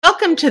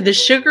Welcome to the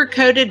Sugar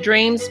Coated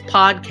Dreams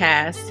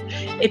podcast.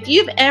 If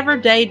you've ever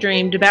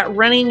daydreamed about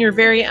running your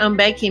very own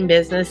baking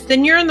business,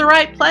 then you're in the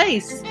right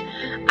place.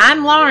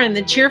 I'm Lauren,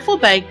 the Cheerful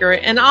Baker,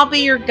 and I'll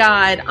be your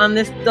guide on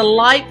this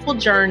delightful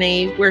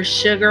journey where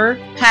sugar,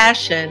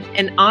 passion,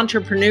 and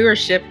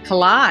entrepreneurship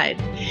collide.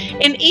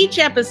 In each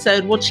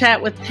episode, we'll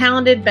chat with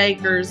talented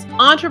bakers,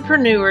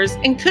 entrepreneurs,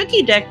 and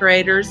cookie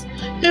decorators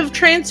who have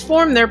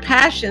transformed their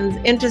passions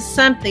into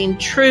something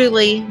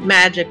truly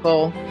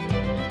magical.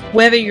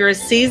 Whether you're a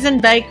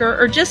seasoned baker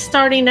or just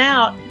starting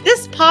out,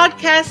 this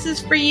podcast is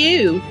for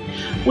you.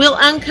 We'll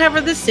uncover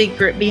the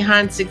secret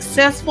behind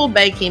successful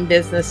baking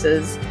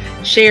businesses,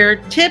 share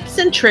tips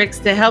and tricks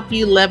to help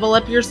you level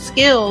up your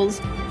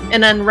skills,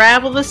 and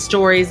unravel the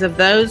stories of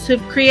those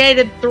who've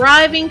created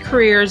thriving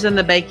careers in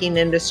the baking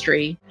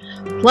industry.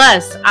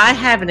 Plus, I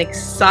have an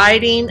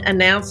exciting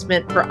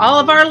announcement for all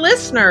of our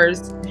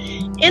listeners.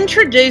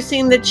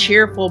 Introducing the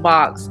Cheerful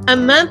Box, a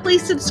monthly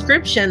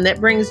subscription that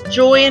brings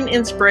joy and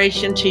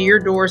inspiration to your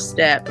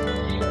doorstep.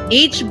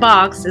 Each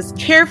box is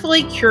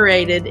carefully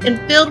curated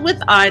and filled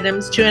with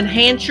items to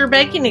enhance your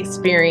baking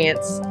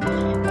experience.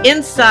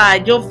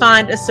 Inside, you'll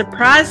find a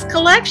surprise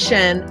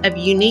collection of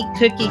unique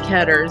cookie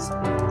cutters,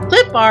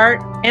 clip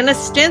art, and a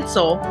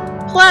stencil,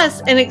 plus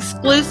an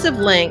exclusive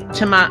link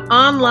to my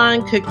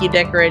online cookie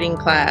decorating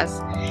class.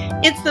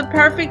 It's the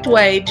perfect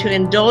way to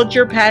indulge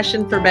your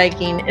passion for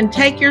baking and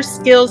take your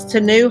skills to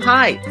new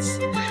heights.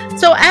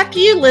 So after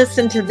you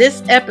listen to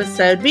this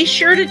episode, be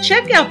sure to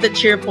check out the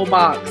Cheerful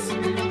Box.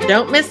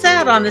 Don't miss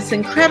out on this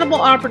incredible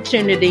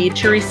opportunity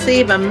to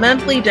receive a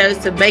monthly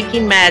dose of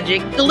baking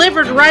magic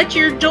delivered right to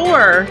your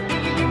door.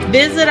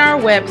 Visit our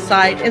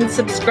website and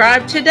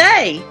subscribe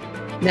today.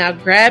 Now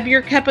grab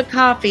your cup of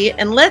coffee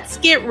and let's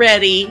get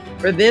ready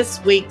for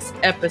this week's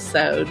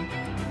episode.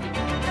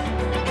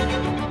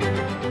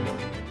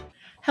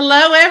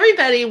 Hello,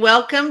 everybody.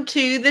 Welcome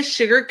to the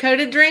Sugar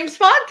Coated Dreams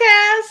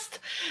podcast.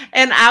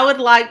 And I would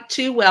like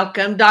to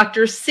welcome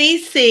Dr.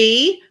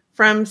 CC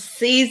from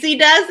CC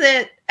Does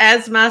It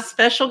as my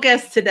special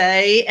guest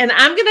today. And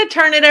I'm going to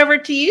turn it over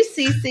to you,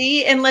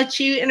 CC, and let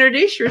you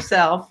introduce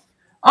yourself.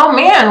 Oh,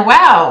 man.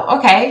 Wow.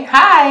 Okay.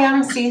 Hi,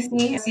 I'm CC.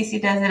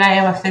 CC Does It. I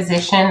am a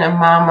physician, a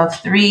mom of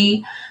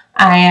 3.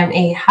 I am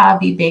a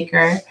hobby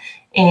baker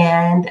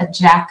and a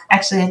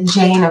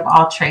Jane of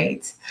all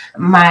trades.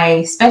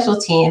 My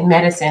specialty in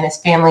medicine is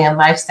family and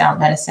lifestyle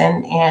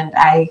medicine, and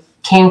I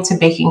came to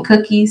baking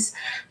cookies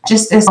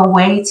just as a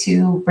way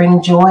to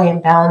bring joy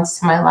and balance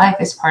to my life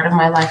as part of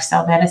my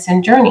lifestyle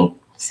medicine journey.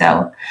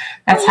 So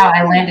that's how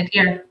I landed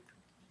here.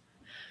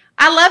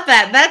 I love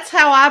that. That's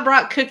how I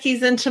brought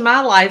cookies into my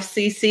life,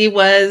 CC,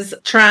 was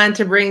trying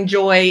to bring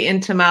joy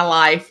into my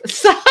life.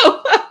 So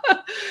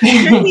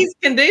cookies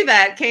can do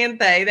that, can't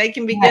they? They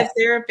can be good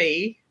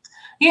therapy.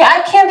 Yeah,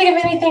 I can't think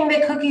of anything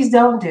that cookies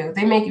don't do.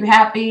 They make you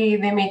happy.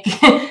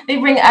 They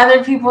bring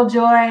other people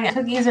joy.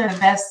 Cookies are the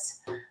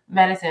best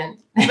medicine.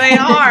 They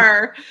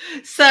are.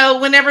 So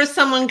whenever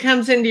someone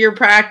comes into your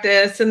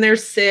practice and they're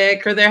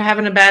sick or they're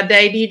having a bad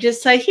day, do you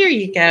just say, here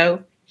you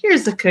go,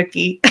 here's a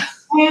cookie?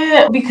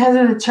 Yeah, because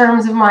of the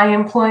terms of my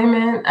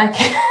employment, I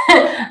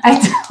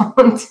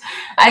don't.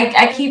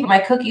 I keep my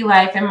cookie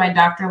life and my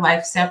doctor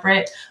life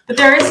separate, but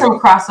there is some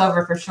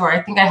crossover for sure.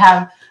 I think I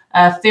have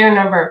a fair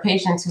number of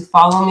patients who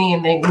follow me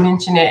and they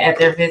mention it at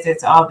their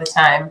visits all the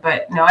time.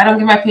 But no, I don't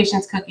give my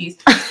patients cookies,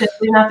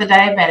 especially not the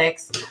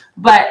diabetics.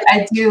 But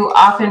I do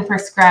often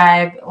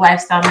prescribe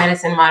lifestyle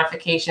medicine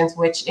modifications,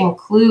 which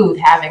include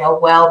having a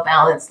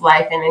well-balanced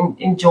life and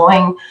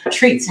enjoying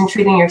treats and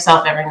treating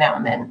yourself every now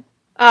and then.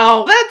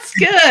 Oh, that's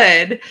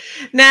good.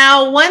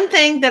 Now, one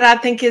thing that I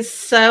think is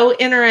so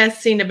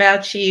interesting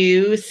about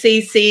you,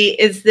 CC,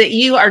 is that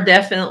you are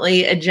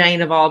definitely a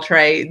Jane of all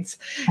trades.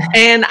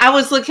 And I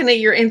was looking at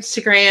your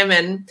Instagram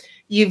and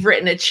you've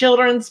written a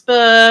children's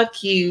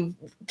book. You've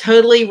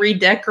totally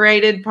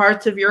redecorated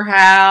parts of your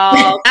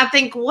house. I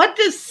think, what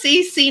does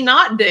CC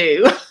not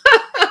do?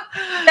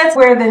 That's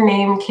where the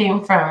name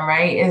came from,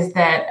 right?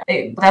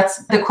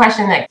 That's the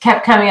question that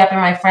kept coming up in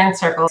my friend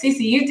circle. Cece,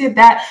 you did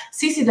that.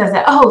 Cece does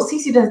that. Oh,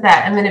 Cece does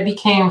that. And then it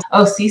became,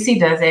 oh, Cece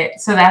does it.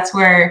 So that's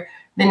where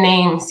the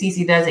name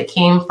Cece Does It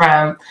came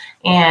from.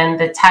 And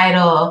the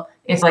title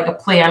is like a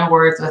play on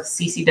words with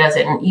Cece Does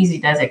It and Easy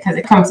Does It because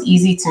it comes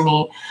easy to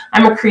me.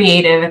 I'm a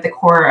creative at the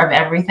core of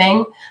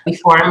everything.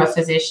 Before I'm a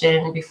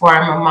physician, before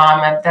I'm a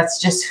mom, that's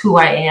just who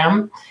I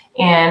am.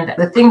 And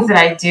the things that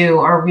I do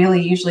are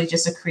really usually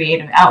just a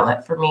creative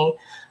outlet for me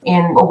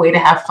and a way to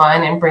have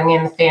fun and bring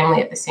in the family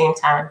at the same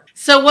time.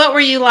 So what were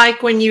you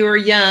like when you were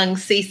young,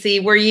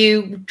 Cece? Were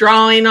you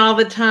drawing all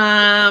the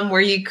time?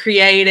 Were you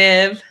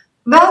creative?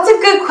 That's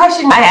a good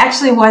question. I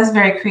actually was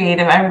very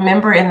creative. I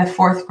remember in the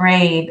 4th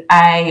grade,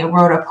 I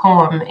wrote a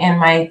poem and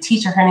my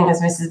teacher, her name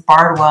was Mrs.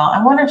 Bardwell.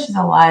 I wonder if she's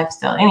alive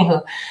still.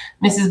 Anywho,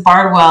 Mrs.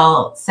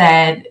 Bardwell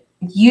said,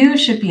 you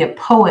should be a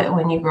poet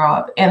when you grow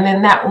up. And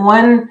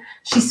then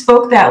she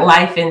spoke that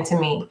life into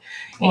me.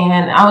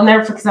 And I'll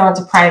never forget, because I went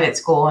to private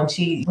school and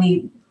she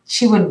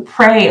would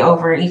pray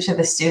over each of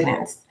the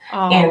students.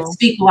 and Oh.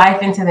 speak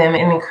life into them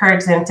and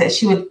encourage them to,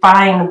 she would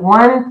find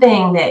one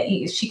thing that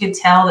she could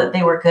tell that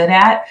they were good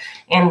at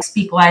and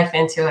speak life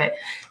into it.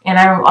 And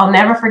I'll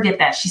never forget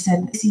that. She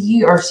said, "See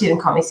you," or she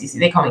didn't call me Cece.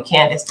 They called me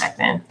Candice back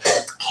then.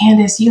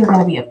 "Candice, you're going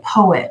to be a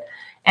poet."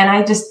 And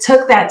I just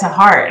took that to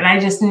heart, and I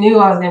just knew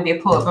I was going to be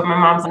a poet. But my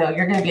mom's like, "No,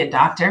 you're going to be a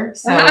doctor."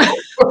 So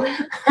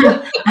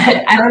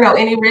I don't know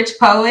any rich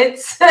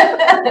poets,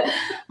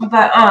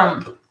 but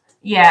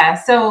yeah.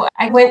 So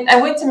I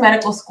went to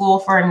medical school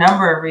for a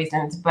number of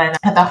reasons, but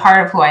at the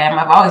heart of who I am,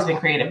 I've always been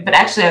creative. But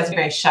actually, I was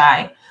very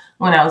shy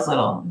when I was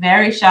little.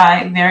 Very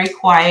shy, very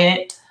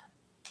quiet.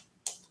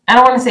 I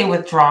don't want to say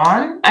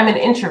withdrawn. I'm an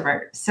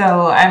introvert.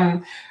 So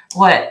I'm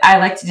what I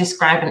like to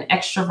describe an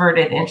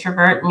extroverted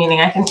introvert,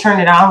 meaning I can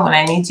turn it on when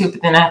I need to,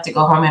 but then I have to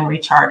go home and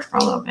recharge for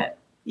a little bit.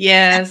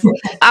 Yes.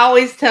 I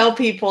always tell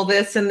people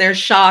this and they're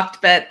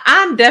shocked, but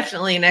I'm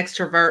definitely an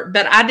extrovert,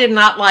 but I did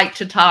not like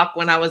to talk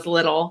when I was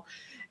little.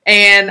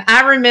 And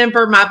I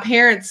remember my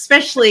parents,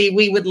 especially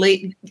we would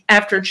leave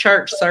after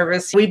church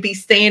service, we'd be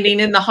standing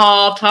in the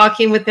hall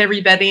talking with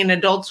everybody and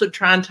adults would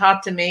try and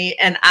talk to me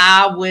and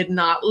I would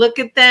not look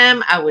at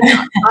them. I would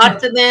not talk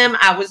to them.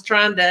 I was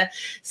trying to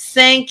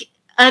sink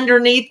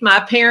underneath my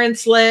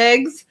parents'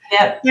 legs.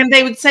 Yep. And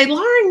they would say,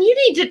 "Lauren, you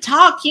need to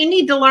talk. You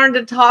need to learn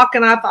to talk."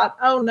 And I thought,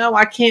 oh no,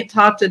 I can't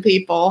talk to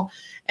people.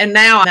 And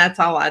now that's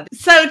all I do.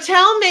 So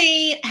tell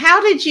me,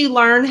 how did you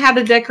learn how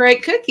to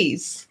decorate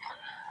cookies?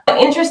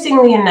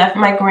 Interestingly enough,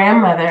 my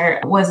grandmother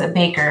was a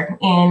baker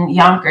in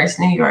Yonkers,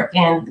 New York.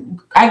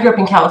 And I grew up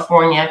in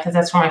California because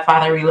that's where my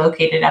father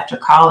relocated after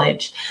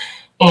college.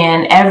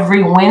 And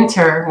every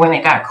winter when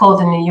it got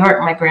cold in New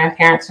York, my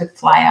grandparents would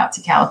fly out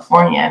to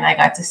California and I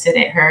got to sit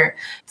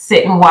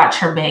and watch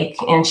her bake.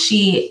 And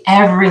she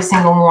every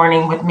single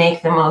morning would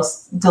make the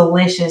most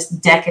delicious,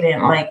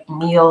 decadent like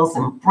meals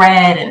and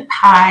bread and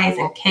pies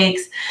and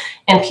cakes.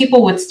 And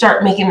people would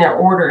start making their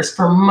orders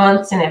for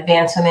months in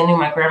advance when they knew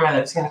my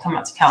grandmother was going to come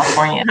out to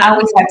California. I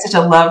always had such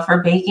a love for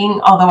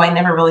baking, although I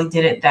never really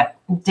did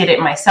it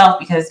myself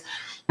because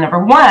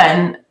number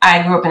one,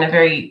 I grew up in a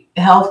very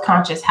health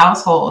conscious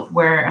household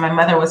where my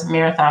mother was a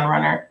marathon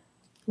runner.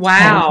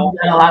 Wow.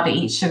 Not allowed to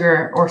eat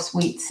sugar or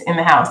sweets in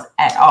the house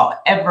at all,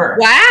 ever.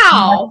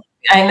 Wow.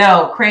 I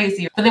know,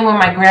 crazy. But then when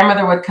my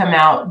grandmother would come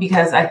out,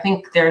 because I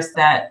think there's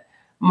that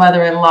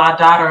mother-in-law,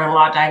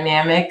 daughter-in-law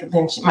dynamic,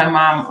 then my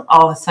mom,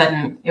 all of a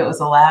sudden, it was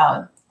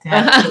allowed to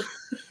have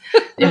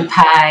and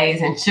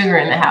pies and sugar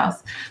in the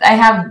house. I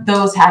have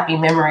those happy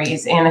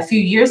memories. And a few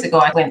years ago,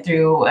 I went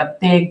through a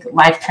big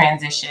life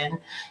transition.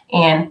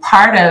 And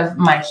part of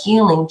my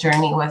healing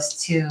journey was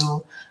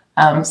to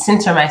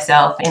center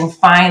myself and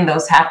find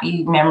those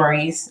happy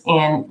memories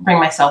and bring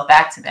myself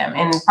back to them.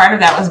 And part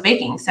of that was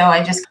baking. So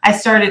I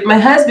started, my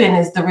husband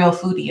is the real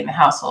foodie in the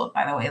household,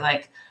 by the way.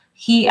 Like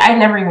I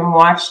never even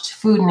watched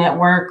Food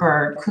Network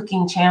or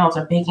cooking channels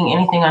or baking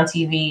anything on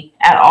TV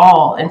at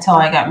all until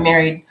I got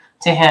married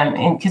to him,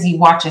 and because he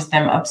watches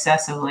them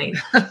obsessively.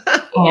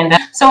 And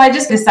so I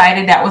just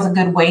decided that was a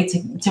good way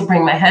to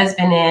bring my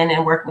husband in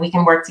and we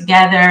can work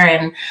together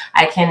and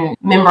I can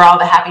remember all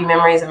the happy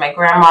memories of my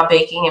grandma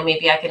baking and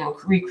maybe I can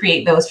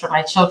recreate those for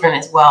my children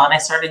as well. And I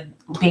started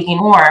baking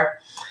more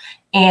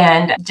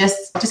and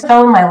just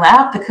fell in my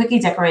lap, the cookie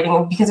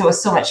decorating, because it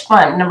was so much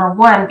fun. Number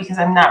one, because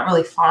I'm not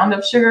really fond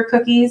of sugar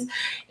cookies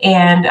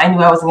and I knew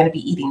I wasn't going to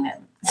be eating them.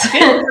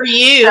 Good for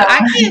you. I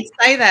can't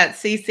say that,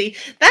 Cece.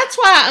 That's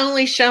why I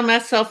only show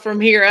myself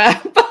from here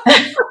up.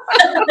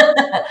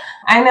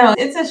 I know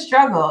it's a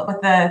struggle,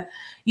 but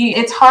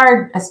it's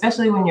hard,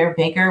 especially when you're a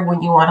baker,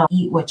 when you want to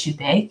eat what you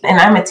bake. And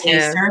I'm a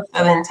taster,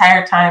 so the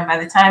entire time,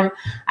 by the time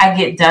I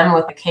get done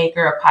with a cake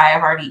or a pie,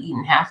 I've already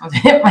eaten half of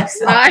it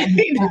myself.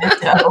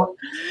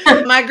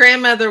 Right. My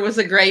grandmother was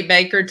a great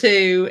baker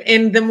too.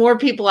 And the more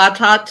people I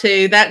talk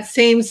to, that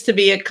seems to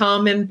be a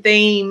common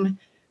theme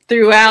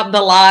throughout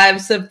the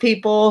lives of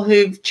people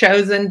who've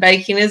chosen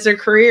baking as a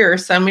career.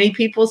 So many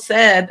people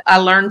said, I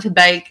learned to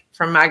bake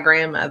from my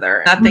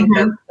grandmother. I think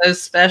that's so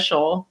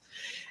special.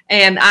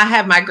 And I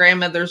have my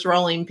grandmother's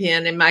rolling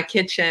pin in my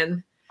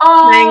kitchen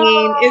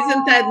hanging.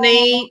 Isn't that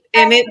neat?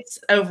 And it's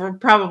over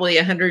probably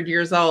 100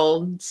 years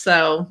old.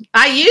 So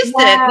I used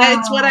it.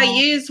 That's what I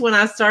used when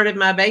I started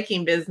my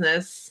baking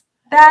business.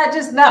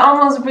 That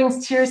almost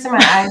brings tears to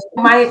my eyes.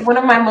 One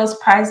of my most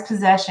prized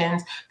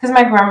possessions, because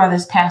my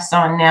grandmother's passed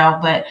on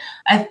now, but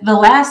the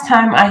last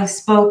time I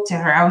spoke to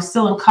her, I was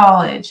still in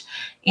college,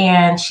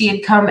 and she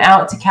had come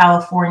out to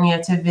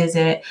California to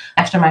visit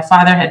after my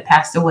father had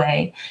passed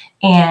away.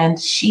 And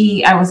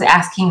I was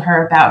asking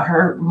her about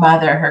her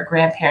mother, her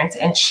grandparents,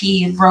 and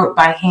she wrote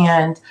by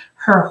hand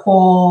her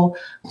whole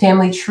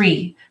family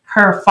tree.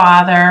 Her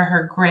father,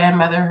 her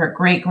grandmother, her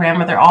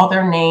great-grandmother, all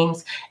their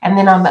names. And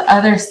then on the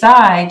other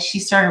side, she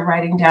started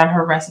writing down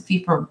her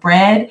recipe for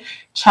bread,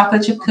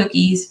 chocolate chip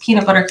cookies,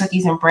 peanut butter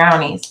cookies, and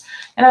brownies.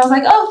 And I was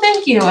like, oh,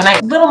 thank you.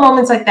 And little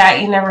moments like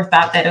that, you never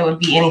thought that it would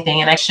be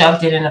anything. And I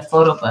shoved it in a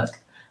photo book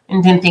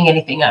and didn't think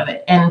anything of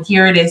it. And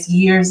here it is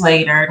years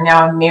later.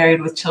 Now I'm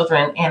married with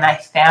children and I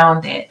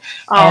found it.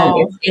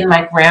 And it's in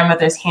my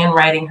grandmother's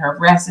handwriting, her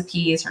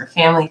recipes, her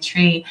family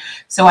tree.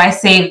 So I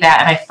saved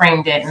that and I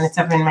framed it, and it's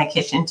up in my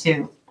kitchen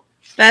too.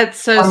 That's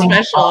so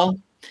special.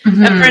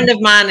 Mm-hmm. A friend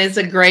of mine is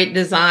a great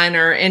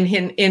designer, and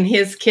in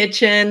his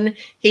kitchen,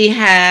 he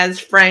has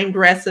framed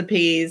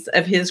recipes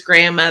of his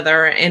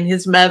grandmother and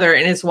his mother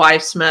and his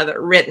wife's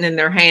mother written in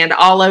their hand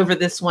all over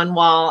this one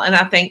wall. And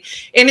I think,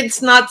 and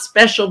it's not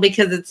special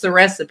because it's the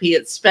recipe.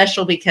 It's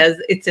special because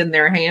it's in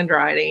their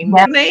handwriting.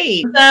 Yeah.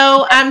 Neat.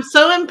 So I'm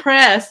so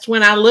impressed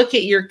when I look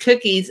at your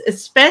cookies,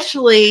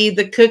 especially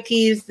the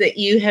cookies that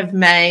you have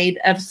made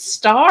of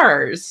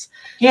stars.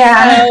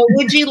 Yeah. So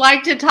would you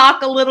like to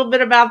talk a little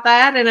bit about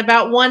that, and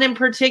about one in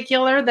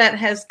particular that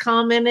has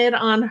commented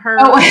on her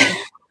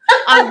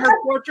on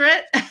her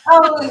portrait?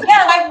 Oh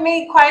yeah, I've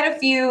made quite a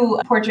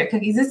few portrait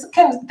cookies.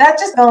 That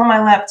just fell in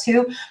my lap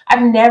too.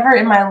 I've never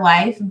in my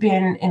life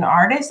been an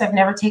artist. I've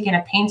never taken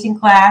a painting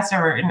class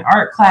or an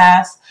art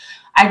class.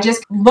 I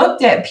just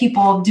looked at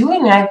people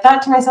doing it. I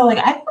thought to myself,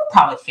 like, I could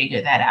probably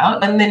figure that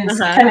out. And then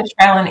kind of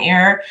trial and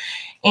error.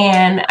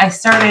 And I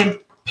started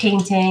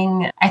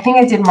painting. I think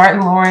I did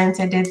Martin Lawrence.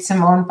 I did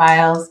Simone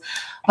Biles.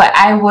 But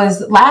I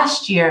was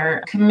last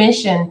year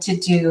commissioned to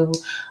do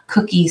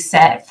cookie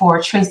set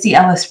for Tracy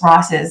Ellis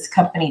Ross's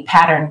company,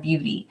 Pattern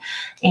Beauty.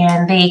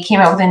 And they came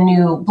out with a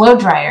new blow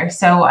dryer.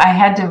 So I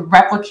had to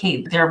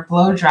replicate their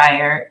blow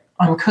dryer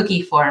on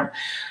cookie form.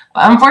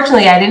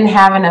 Unfortunately, I didn't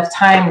have enough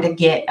time to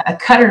get a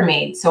cutter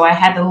made. So I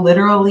had to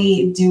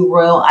literally do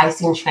royal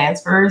icing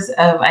transfers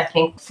of, I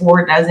think,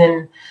 4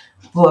 dozen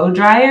blow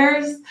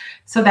dryers.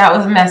 So that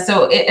was a mess.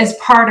 So as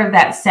part of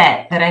that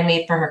set that I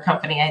made for her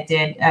company, I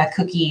did a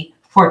cookie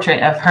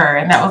portrait of her,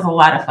 and that was a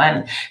lot of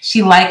fun.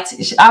 She liked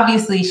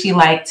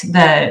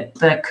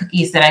the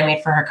cookies that I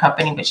made for her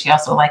company, but she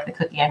also liked the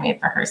cookie I made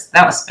for her. So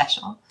that was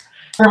special.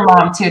 Her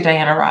mom too,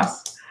 Diana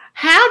Ross.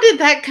 How did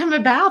that come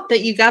about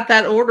that you got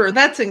that order?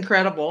 That's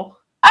incredible.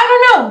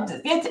 I don't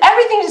know.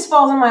 Everything just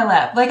falls in my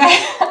lap. Like I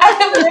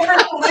have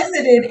never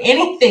solicited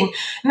anything,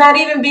 not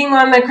even being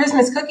on the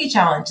Christmas cookie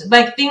challenge.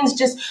 Like things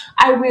just,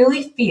 I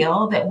really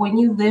feel that when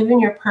you live in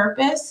your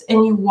purpose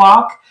and you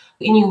walk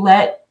and you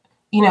let,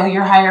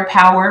 your higher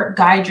power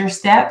guide your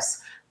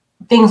steps,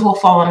 things will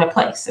fall into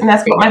place. And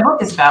that's what my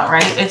book is about,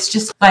 right? It's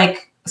just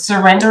like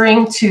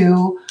surrendering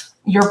to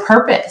your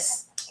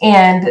purpose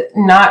and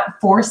not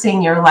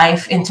forcing your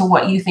life into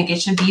what you think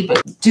it should be,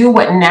 but do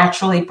what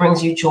naturally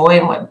brings you joy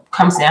and what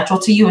comes natural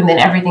to you, and then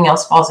everything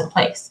else falls in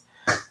place.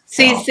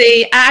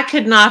 See, I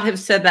could not have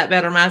said that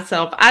better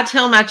myself. I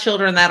tell my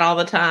children that all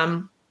the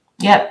time.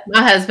 Yep.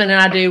 My husband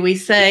and I do. We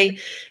say,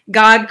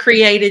 God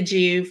created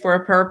you for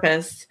a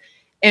purpose.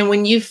 And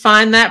when you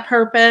find that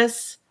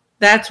purpose,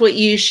 that's what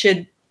you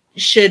should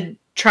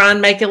try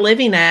and make a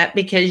living at,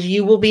 because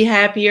you will be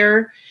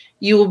happier.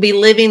 You will be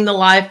living the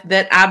life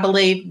that I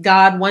believe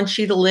God wants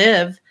you to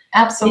live.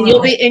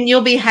 Absolutely. And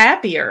you'll be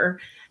happier.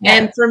 Yeah.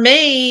 And for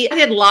me, I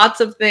did lots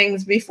of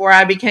things before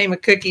I became a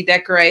cookie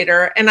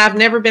decorator. And I've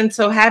never been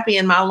so happy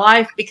in my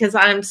life because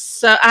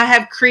I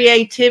have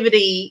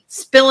creativity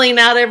spilling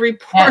out every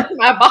part of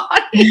my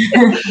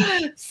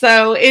body.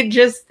 So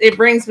it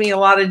brings me a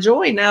lot of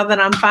joy now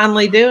that I'm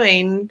finally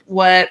doing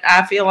what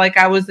I feel like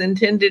I was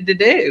intended to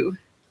do.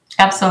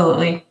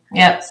 Absolutely.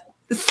 Yep.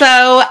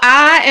 So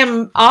I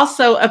am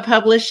also a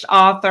published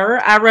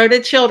author. I wrote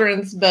a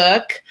children's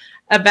book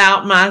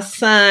about my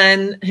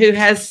son who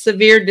has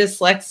severe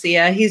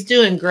dyslexia. He's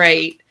doing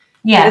great.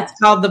 Yeah. It's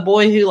called The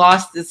Boy Who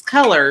Lost His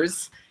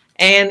Colors.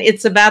 And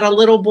it's about a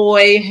little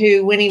boy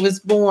who, when he was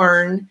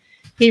born,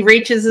 he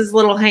reaches his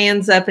little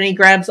hands up and he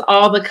grabs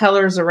all the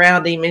colors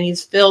around him and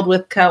he's filled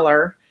with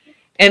color.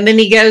 And then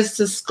he goes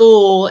to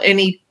school and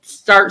he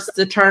starts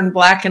to turn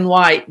black and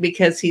white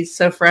because he's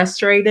so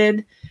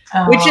frustrated.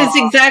 Which is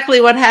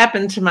exactly what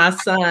happened to my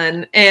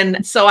son.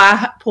 And so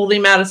I pulled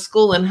him out of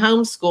school and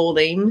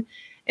homeschooled him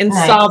and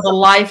saw the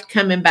life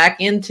coming back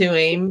into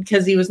him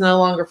because he was no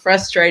longer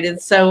frustrated.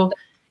 So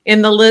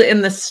in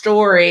the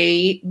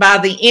story, by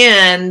the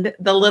end,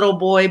 the little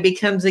boy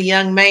becomes a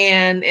young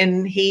man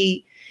and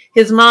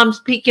his mom's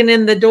peeking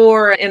in the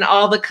door and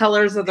all the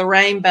colors of the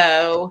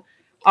rainbow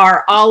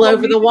are all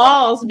over the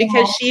walls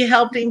because she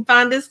helped him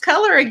find his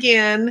color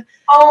again.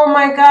 Oh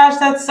my gosh,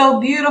 that's so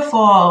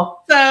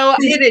beautiful. So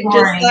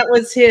that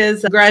was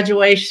his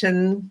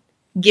graduation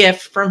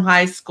gift from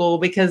high school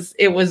because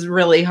it was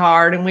really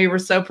hard and we were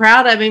so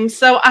proud of him.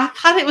 So I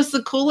thought it was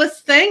the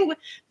coolest thing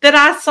that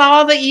I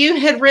saw that you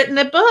had written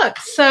a book.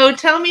 So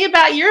tell me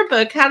about your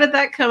book. How did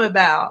that come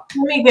about?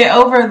 Let me get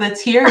over the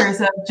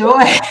tears of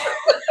joy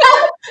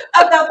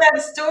about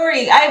that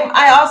story.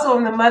 I also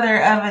am the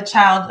mother of a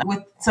child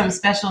with some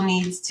special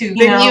needs too.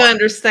 You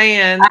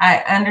understand.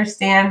 I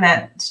understand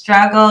that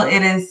struggle.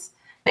 It is,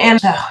 and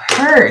the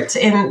hurt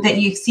that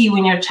you see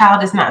when your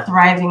child is not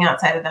thriving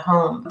outside of the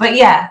home. But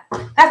yeah,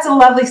 that's a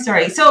lovely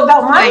story. So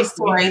about my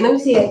story, let me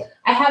see.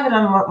 I have it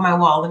on my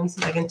wall. Let me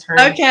see if I can turn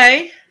it.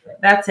 Okay.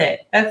 That's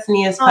it. That's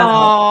Nia's puzzle.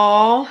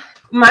 Aww.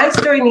 My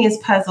story, Nia's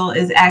puzzle,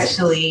 is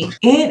actually,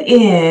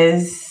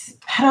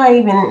 how do I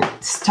even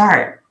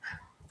start?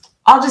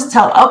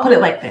 I'll put it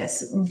like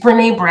this.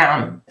 Brene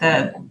Brown,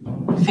 the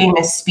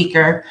famous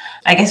speaker,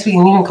 I guess we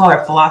can even call her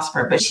a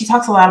philosopher, but she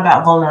talks a lot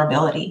about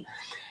vulnerability.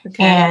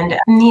 Okay. And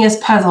Nia's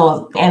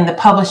puzzle and the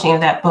publishing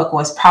of that book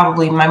was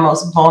probably my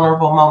most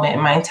vulnerable moment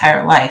in my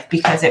entire life,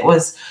 because it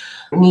was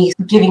me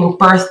giving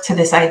birth to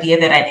this idea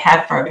that I'd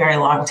had for a very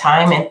long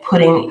time and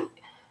putting into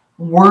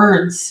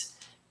words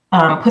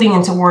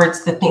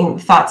the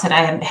thoughts that I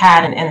had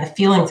had and the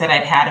feelings that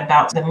I'd had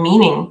about the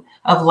meaning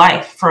of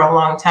life for a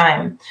long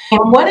time.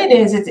 And what it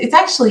is, it's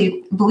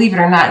actually, believe it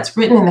or not, it's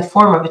written in the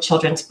form of a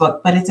children's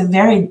book, but it's a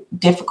very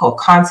difficult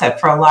concept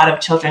for a lot of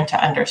children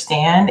to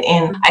understand.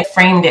 And I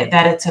framed it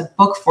that it's a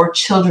book for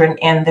children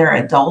and their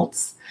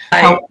adults,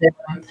 help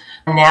them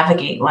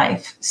navigate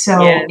life. So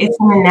It's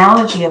an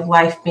analogy of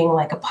life being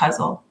like a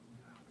puzzle.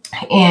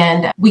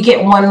 And we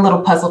get one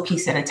little puzzle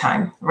piece at a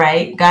time,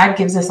 right? God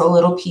gives us a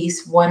little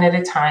piece one at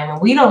a time.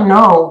 And we don't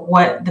know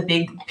what the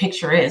big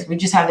picture is. We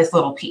just have this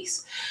little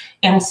piece.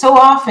 And so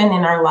often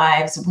in our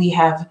lives, we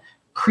have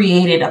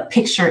created a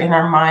picture in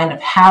our mind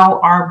of how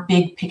our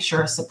big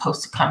picture is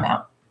supposed to come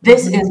out.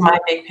 This is my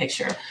big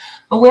picture.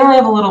 But we only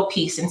have a little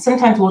piece. And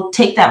sometimes we'll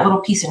take that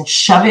little piece and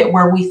shove it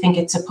where we think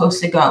it's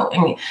supposed to go.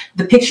 And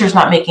the picture is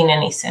not making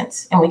any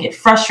sense. And we get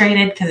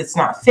frustrated because it's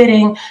not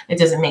fitting. It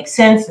doesn't make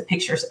sense. The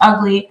picture's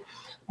ugly.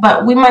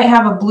 But we might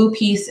have a blue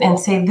piece and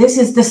say, this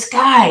is the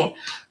sky.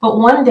 But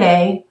one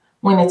day,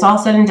 when it's all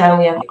said and done,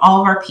 we have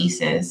all of our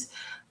pieces,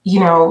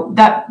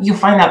 that you'll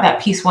find out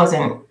that piece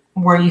wasn't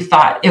where you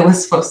thought it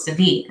was supposed to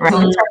be, right?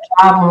 So it's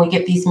our job when we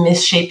get these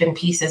misshapen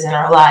pieces in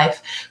our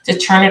life to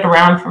turn it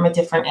around from a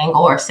different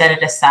angle or set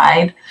it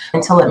aside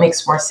until it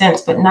makes more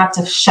sense, but not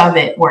to shove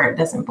it where it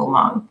doesn't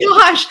belong.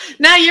 Gosh,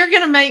 now you're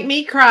going to make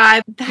me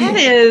cry. That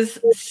is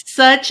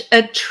such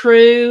a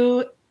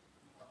true,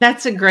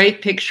 that's a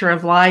great picture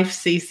of life,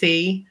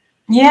 Cece.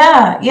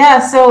 Yeah.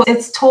 So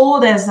it's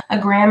told as a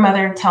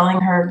grandmother telling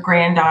her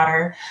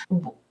granddaughter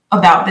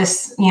about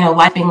this,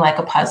 life being like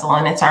a puzzle.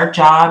 And it's our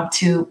job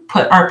to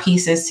put our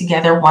pieces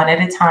together one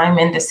at a time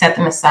and to set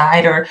them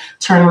aside or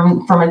turn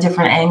them from a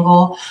different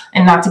angle,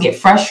 and not to get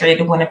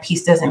frustrated when a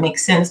piece doesn't make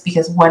sense,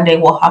 because one day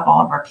we'll have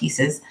all of our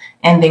pieces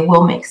and they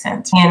will make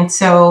sense. And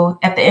so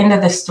at the end of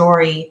the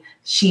story,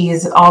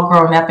 she's all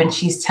grown up and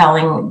she's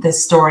telling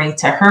this story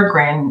to her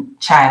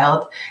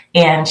grandchild.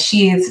 And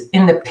she's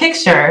in the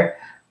picture,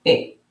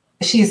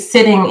 she's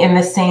sitting in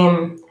the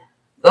same.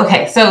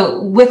 Okay,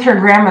 so with her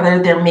grandmother,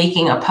 they're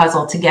making a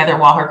puzzle together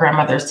while her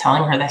grandmother's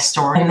telling her this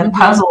story. And the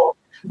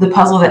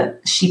puzzle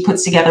that she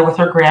puts together with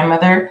her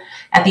grandmother,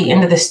 at the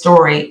end of the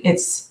story,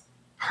 it's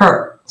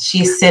her.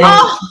 She's sitting in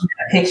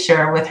a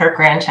picture with her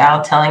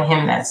grandchild telling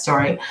him that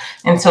story.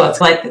 And so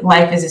it's like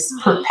life is this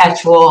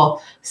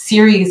perpetual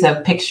series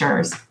of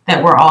pictures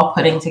that we're all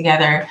putting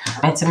together.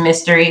 It's a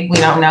mystery. We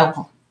don't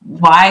know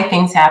why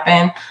things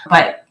happen,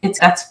 but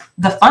that's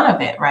the fun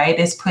of it, right?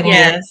 Is putting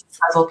a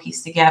puzzle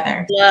piece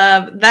together.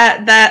 Love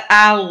that.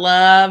 I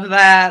love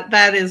that.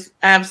 That is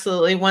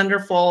absolutely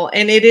wonderful.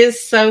 And it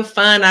is so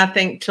fun, I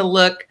think, to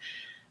look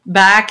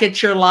back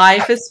at your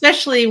life,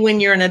 especially when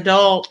you're an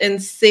adult,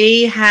 and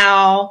see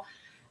how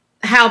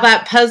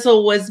that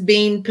puzzle was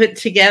being put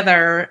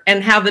together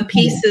and how the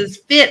pieces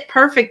fit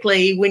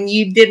perfectly when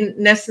you didn't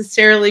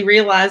necessarily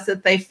realize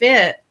that they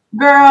fit.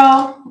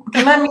 Girl,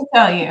 let me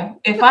tell you,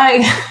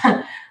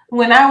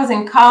 when I was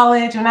in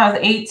college, when I was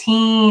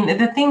 18,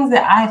 the things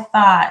that I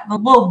thought, the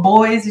little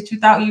boys that you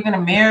thought you were going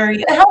to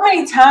marry, how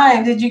many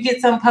times did you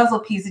get some puzzle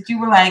piece that you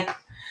were like,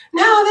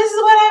 no, this is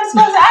what I'm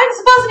supposed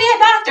to be a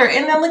doctor.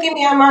 And then look at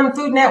me, I'm on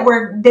Food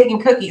Network baking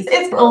cookies.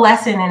 It's a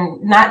lesson in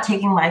not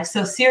taking life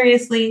so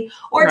seriously,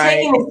 or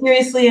taking it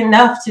seriously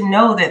enough to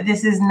know that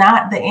this is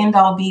not the end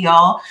all be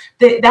all.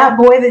 That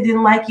boy that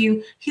didn't like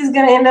you, he's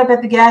going to end up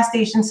at the gas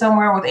station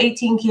somewhere with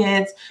 18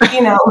 kids.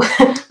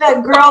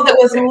 That girl that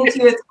was mean to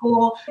you at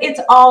school, it's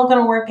all going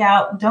to work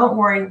out. Don't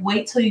worry.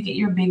 Wait till you get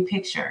your big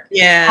picture.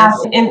 Yes.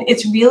 And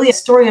it's really a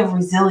story of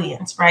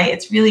resilience, right?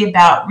 It's really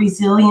about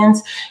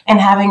resilience and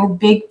having a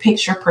big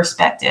picture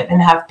perspective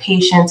and have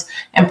patience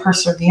and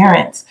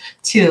perseverance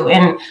too.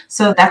 And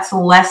so that's the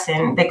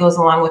lesson that goes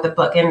along with the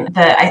book. And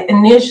the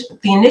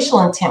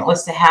initial intent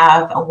was to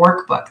have a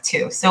workbook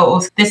too.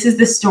 So this is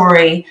the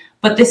story,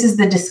 but this is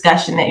the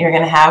discussion that you're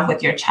going to have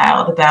with your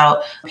child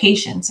about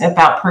patience,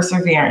 about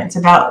perseverance,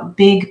 about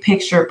big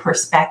picture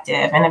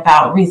perspective, and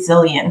about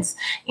resilience,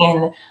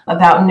 and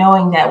about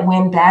knowing that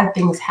when bad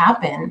things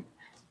happen,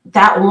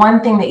 that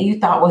one thing that you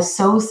thought was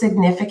so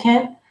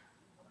significant,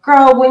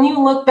 girl, when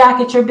you look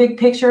back at your big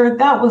picture,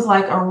 that was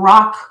like a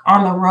rock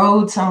on the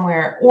road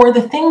somewhere. Or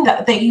the thing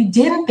that you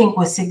didn't think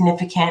was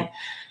significant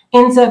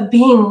ends up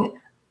being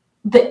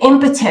the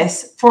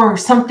impetus for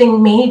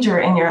something major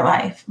in your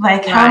life.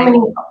 Like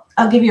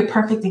I'll give you a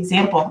perfect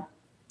example.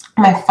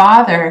 My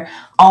father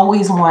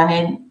always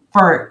wanted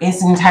for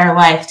his entire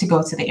life to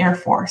go to the Air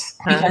Force,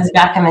 because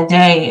back in the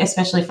day,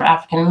 especially for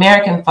African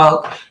American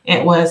folk,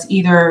 it was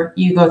either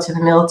you go to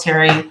the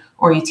military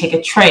or you take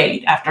a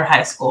trade after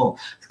high school.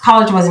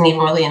 College wasn't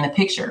even really in the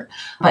picture,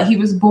 but he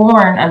was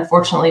born,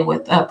 unfortunately,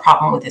 with a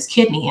problem with his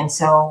kidney. And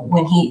so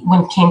when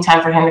it came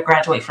time for him to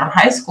graduate from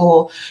high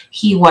school,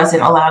 he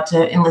wasn't allowed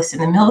to enlist in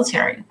the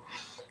military.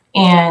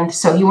 And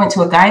so he went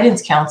to a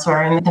guidance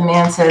counselor, and the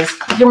man says,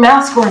 your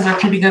math scores are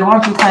pretty good. Why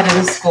don't you apply to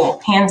this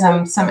school? Hands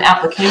him some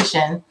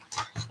application.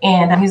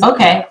 And he's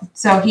okay.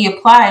 So he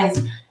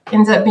applies,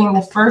 ends up being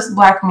the first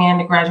Black man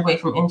to graduate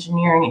from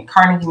engineering at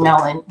Carnegie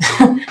Mellon.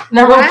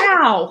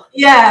 Wow.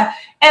 Yeah.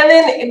 And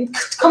then it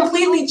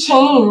completely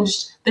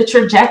changed the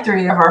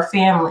trajectory of our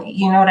family.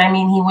 You know what I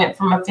mean? He went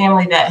from a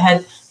family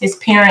that his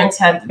parents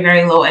had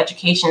very low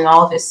education.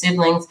 All of his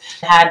siblings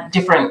had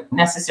different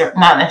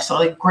not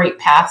necessarily great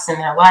paths in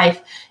their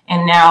life.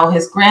 And now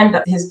his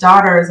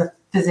daughter is a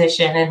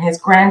physician, and his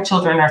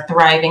grandchildren are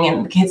thriving,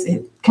 and his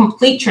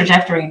complete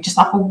trajectory just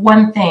off of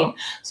one thing.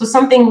 So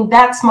something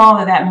that small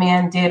that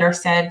man did or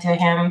said to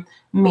him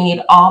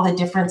made all the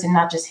difference in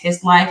not just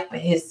his life, but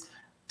his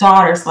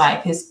daughter's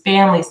life, his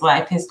family's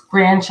life, his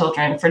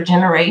grandchildren for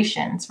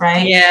generations,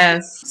 right?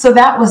 Yes. So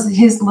that was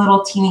his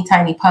little teeny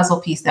tiny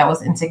puzzle piece that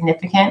was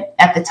insignificant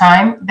at the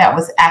time. That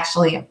was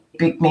actually a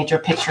big major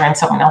picture in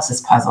someone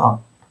else's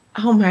puzzle.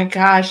 Oh my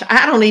gosh.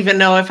 I don't even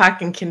know if I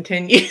can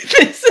continue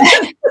this.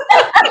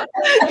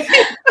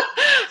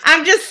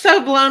 I'm just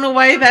so blown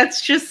away.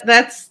 That's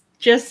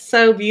just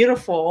so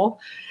beautiful.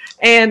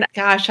 And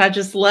gosh, I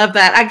just love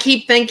that. I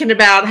keep thinking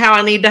about how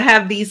I need to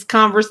have the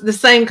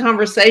same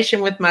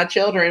conversation with my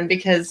children,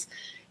 because,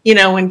 you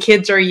know, when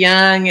kids are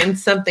young and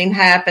something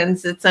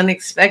happens, it's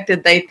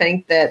unexpected. They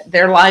think that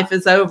their life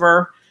is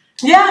over,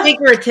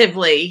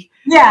 figuratively.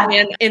 Yeah.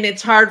 And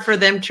it's hard for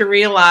them to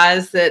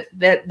realize that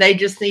they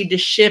just need to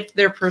shift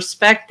their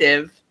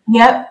perspective.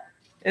 Yep.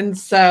 And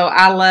so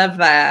I love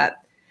that.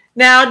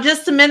 Now,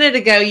 just a minute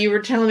ago, you were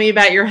telling me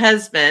about your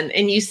husband,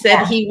 and you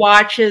said he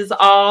watches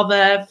all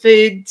the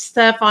food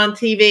stuff on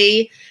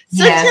TV.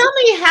 So tell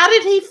me, how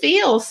did he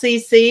feel,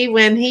 Cece,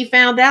 when he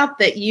found out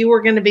that you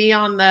were going to be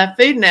on the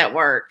Food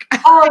Network?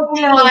 Oh,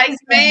 you know, like,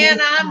 man,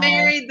 I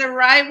married the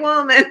right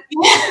woman.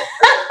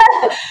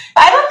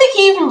 I don't think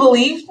he even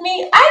believed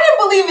me. I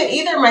didn't believe it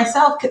either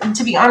myself,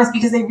 to be honest,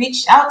 because they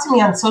reached out to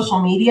me on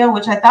social media,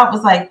 which I thought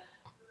was like,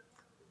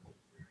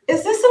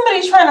 is this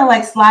somebody trying to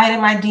like slide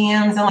in my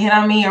DMs and hit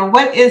on me, or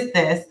what is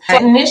this? I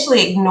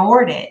initially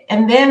ignored it.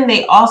 And then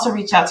they also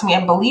reached out to me,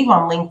 I believe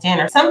on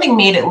LinkedIn, or something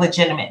made it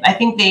legitimate. I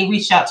think they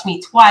reached out to me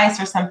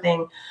twice or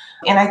something.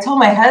 And I told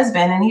my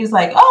husband, and he was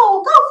like,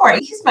 oh, go for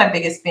it. He's my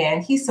biggest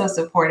fan. He's so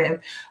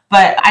supportive.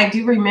 But I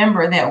do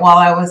remember that while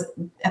I was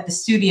at the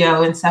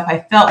studio and stuff, I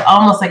felt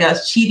almost like I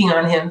was cheating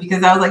on him,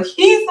 because I was like,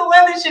 he's the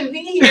one that should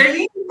be here.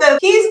 He's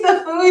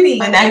the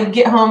foodie. And I would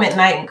get home at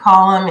night and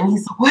call him, and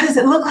he's like, what does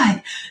it look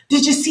like?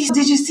 Did you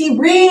see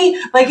Bree?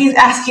 Like, he's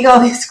asking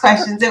all these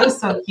questions. It was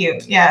so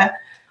cute. Yeah.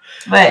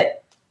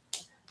 But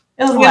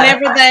it was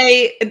whenever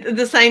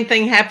the same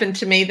thing happened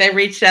to me, they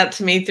reached out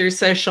to me through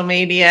social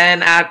media,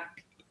 and I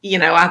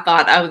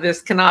thought, oh,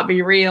 this cannot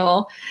be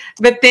real.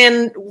 But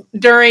then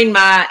during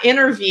my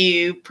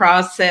interview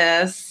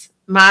process,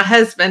 my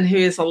husband, who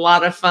is a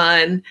lot of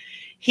fun,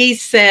 he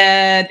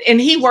said, and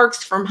he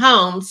works from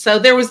home, so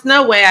there was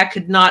no way I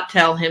could not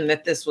tell him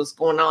that this was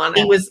going on.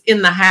 He was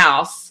in the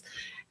house.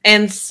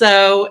 And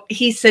so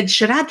he said,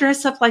 should I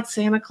dress up like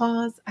Santa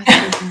Claus? I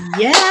said,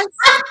 yes.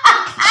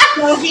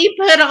 So he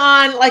put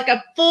on like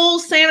a full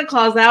Santa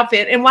Claus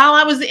outfit. And while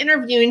I was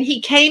interviewing, he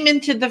came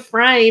into the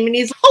frame and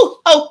he's,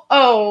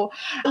 oh,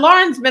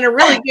 Lauren's been a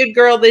really good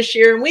girl this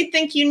year, and we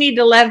think you need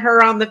to let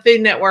her on the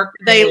Food Network.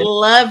 They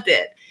loved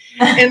it.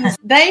 And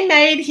they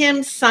made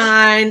him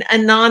sign a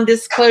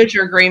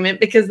non-disclosure agreement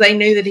because they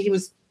knew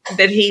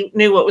that he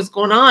knew what was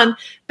going on.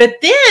 But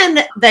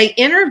then they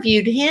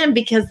interviewed him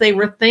because they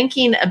were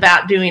thinking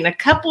about doing a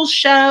couples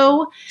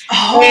show.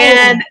 Oh.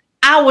 And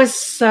I was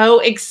so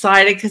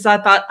excited because I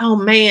thought, oh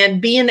man,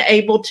 being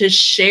able to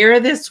share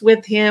this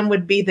with him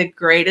would be the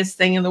greatest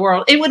thing in the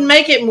world. It would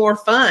make it more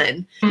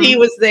fun. Mm-hmm. He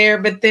was there,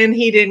 but then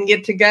he didn't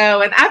get to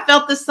go. And I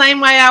felt the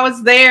same way. I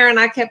was there and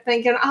I kept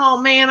thinking,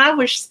 oh man, I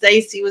wish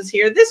Stacy was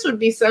here. This would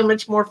be so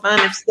much more fun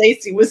if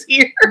Stacy was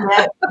here.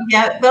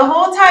 Yeah, the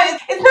whole time.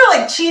 It's not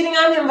like cheating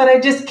on him, but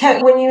I just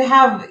kept, when you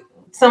have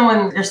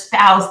someone, your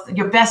spouse,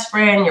 your best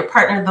friend, your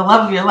partner, the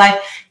love of your life.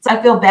 So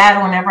I feel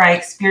bad whenever I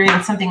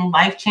experience something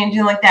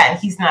life-changing like that and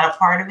he's not a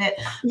part of it.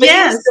 But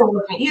yes. He's still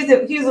with me. He's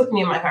with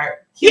me in my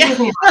heart. He's with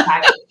me in my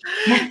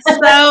pocket.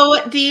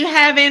 So do you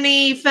have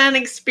any fun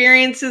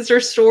experiences or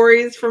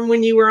stories from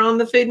when you were on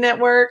the Food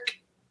Network?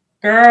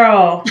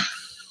 Girl.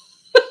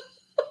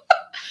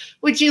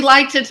 Would you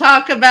like to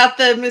talk about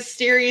the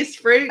mysterious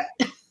fruit?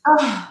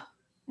 Oh,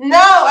 no,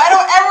 I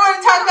don't ever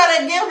want to talk about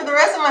it again for the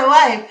rest of my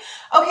life.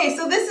 Okay,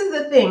 so this is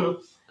the thing.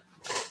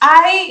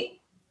 I,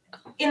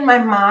 in my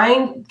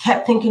mind,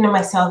 kept thinking to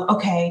myself,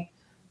 okay,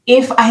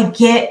 if I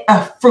get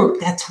a fruit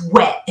that's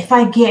wet, if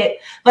I get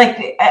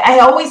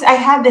I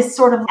had this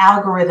sort of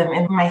algorithm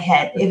in my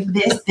head. If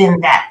this, then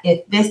that,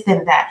 if this,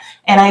 then that.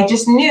 And I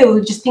just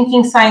knew, just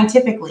thinking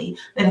scientifically,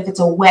 that if it's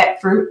a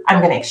wet fruit, I'm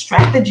going to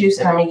extract the juice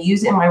and I'm going to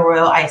use it in my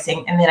royal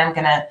icing. And then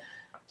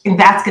and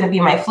that's going to be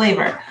my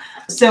flavor.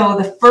 So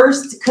the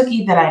first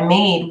cookie that I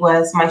made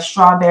was my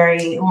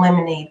strawberry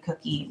lemonade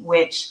cookie,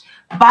 which,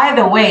 by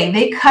the way,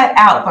 they cut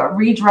out, but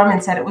Ree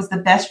Drummond said it was the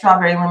best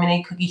strawberry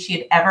lemonade cookie she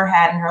had ever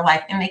had in her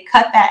life. And they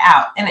cut that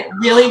out. And it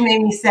really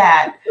made me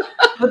sad.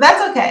 But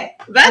that's okay.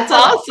 That's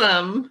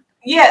awesome.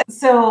 Yeah.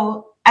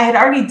 So I had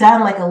already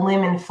done like a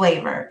lemon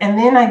flavor. And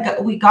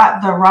then we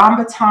got the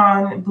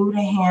rambutan,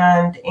 Buddha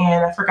hand,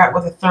 and I forgot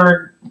what the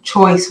third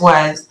choice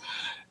was.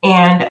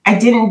 And I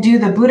didn't do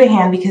the Buddha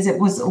hand because it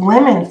was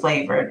lemon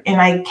flavored. And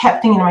I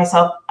kept thinking to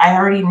myself, I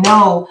already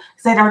know,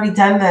 because I'd already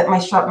done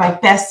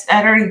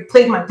I'd already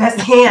played my best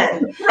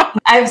hand.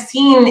 I've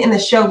seen in the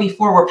show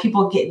before where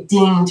people get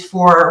dinged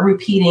for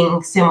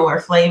repeating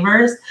similar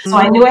flavors. So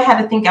I knew I had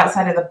to think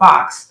outside of the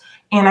box.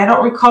 And I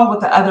don't recall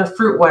what the other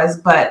fruit was,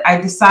 but I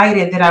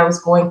decided that I was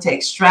going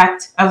to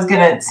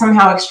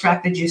somehow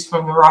extract the juice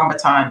from the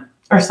rambutan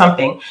or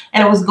something.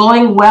 And it was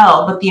going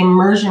well, but the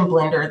immersion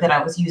blender that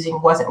I was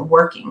using wasn't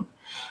working.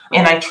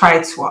 And I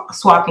tried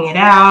swapping it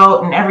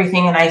out and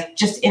everything. And I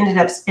just ended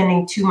up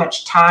spending too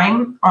much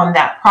time on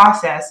that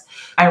process.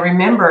 I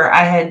remember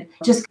I had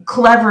just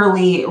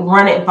cleverly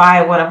run it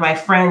by one of my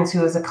friends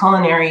who is a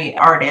culinary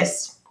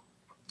artist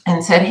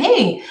and said,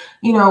 hey,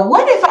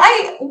 what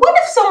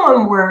if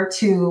someone were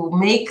to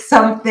make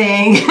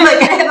something,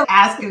 like I had to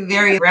ask a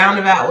very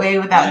roundabout way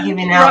without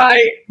giving out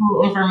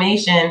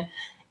information.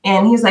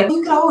 And he's like,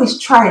 you could always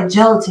try a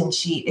gelatin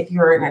sheet if you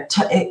were in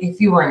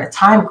a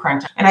time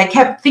crunch. And I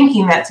kept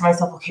thinking that to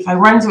myself, okay, if I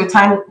run into a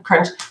time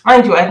crunch,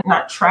 mind you, I had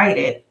not tried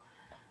it.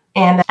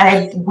 And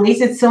I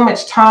wasted so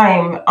much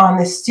time on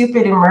this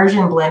stupid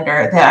immersion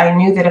blender that I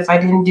knew that if I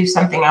didn't do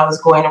something, I was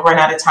going to run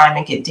out of time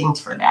and get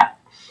dinged for that.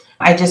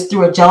 I just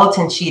threw a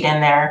gelatin sheet in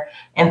there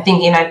and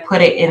thinking I'd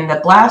put it in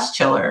the blast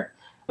chiller.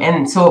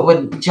 And so it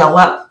would gel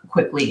up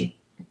quickly.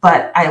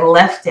 But I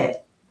left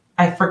it.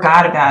 I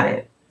forgot about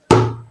it.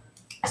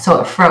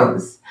 So it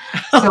froze.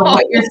 So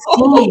what you're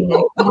seeing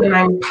when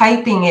I'm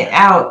piping it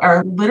out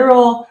are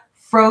literal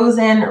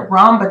frozen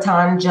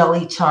rambutan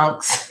jelly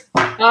chunks.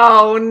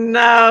 Oh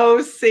no,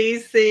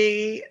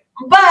 Cece.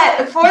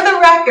 But for the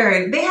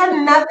record, they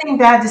had nothing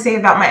bad to say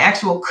about my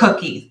actual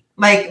cookies.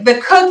 Like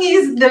the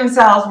cookies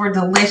themselves were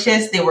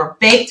delicious. They were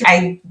baked.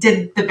 I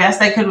did the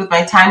best I could with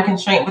my time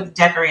constraint with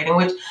decorating,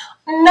 which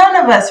none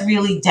of us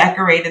really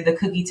decorated the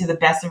cookie to the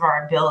best of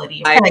our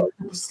ability. Like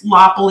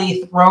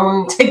sloppily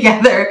thrown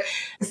together.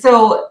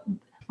 So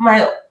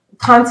my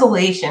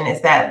consolation is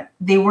that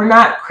they were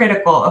not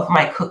critical of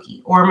my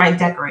cookie or my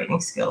decorating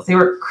skills. They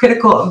were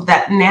critical of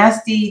that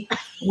nasty,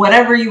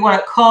 whatever you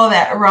want to call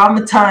that,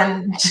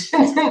 rambutan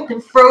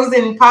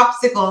frozen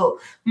popsicle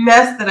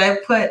mess that I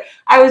put.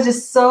 I was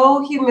just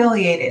so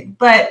humiliated,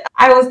 but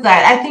I was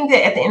glad. I think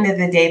that at the end of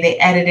the day, they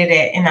edited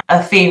it in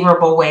a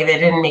favorable way that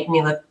didn't make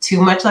me look too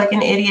much like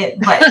an idiot,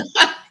 but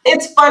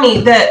it's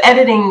funny. The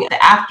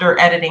after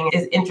editing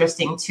is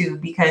interesting too,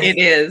 because it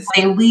is.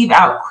 They leave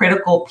out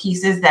critical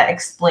pieces that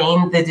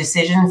explain the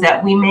decisions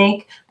that we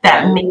make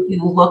that make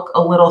you look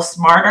a little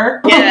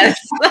smarter. Yes.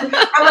 I'm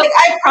like,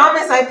 I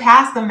promise I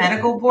passed the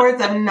medical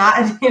boards. I'm not.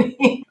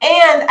 And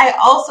I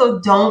also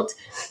don't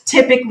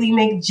typically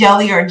make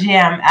jelly or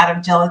jam out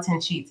of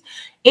gelatin sheets.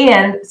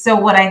 And so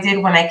what I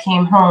did when I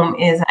came home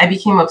is I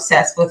became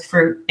obsessed with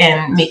fruit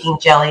and making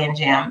jelly and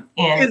jam.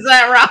 And is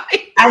that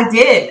right? I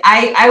did.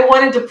 I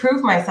wanted to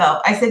prove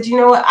myself. I said, you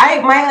know what?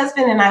 My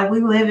husband and I, we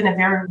live in a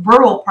very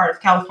rural part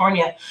of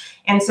California.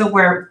 And so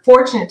we're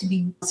fortunate to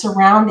be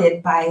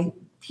surrounded by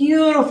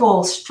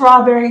beautiful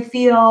strawberry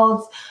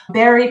fields,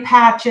 berry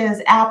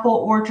patches, apple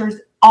orchards,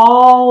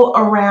 all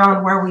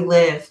around where we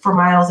live for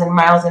miles and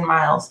miles and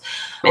miles.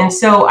 And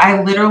so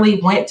I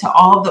literally went to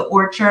all of the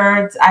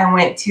orchards. I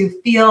went to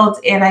fields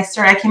and I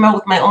came out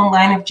with my own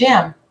line of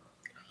jam.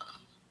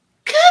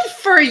 Good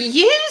for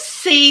you,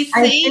 Cece.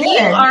 You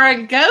are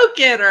a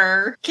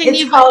go-getter.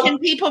 Can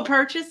people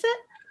purchase it?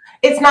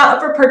 It's not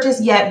up for purchase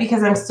yet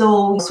because I'm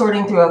still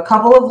sorting through a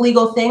couple of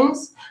legal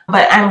things.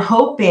 But I'm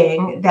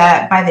hoping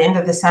that by the end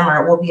of the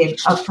summer, it will be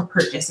up for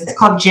purchase. It's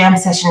called Jam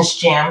Sessions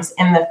Jams.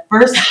 And the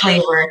first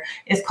flavor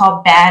is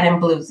called Bad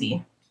and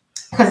Bluesy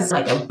because it's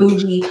like a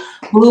bougie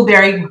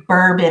blueberry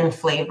bourbon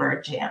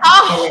flavored jam.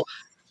 Oh,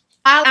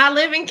 I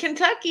live in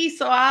Kentucky,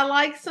 so I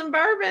like some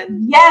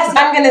bourbon. Yes,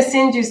 I'm going to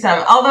send you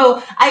some.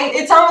 Although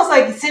it's almost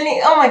like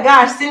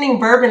sending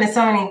bourbon to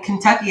somebody in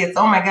Kentucky. It's,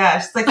 oh my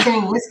gosh, it's like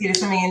sending whiskey to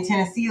somebody in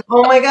Tennessee.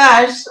 Oh my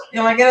gosh.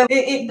 Oh my God.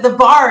 The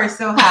bar is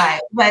so high,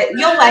 but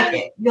you'll like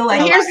it.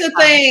 Here's the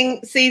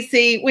thing,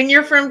 Cece, when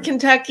you're from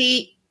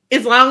Kentucky,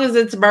 as long as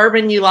it's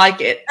bourbon, you like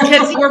it.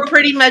 Because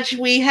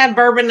we have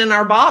bourbon in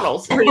our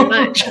bottles, pretty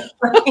much.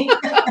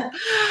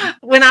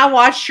 When I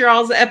watched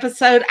y'all's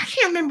episode, I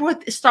can't remember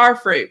what the star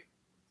fruit.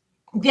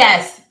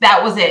 Yes,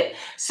 that was it.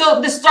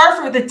 So the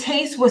starfruit, the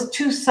taste was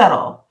too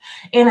subtle.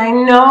 And I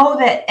know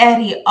that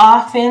Eddie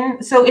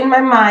often, so in my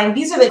mind,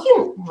 these are the,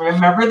 you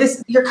remember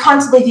this, you're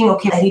constantly thinking,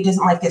 okay, Eddie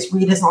doesn't like this,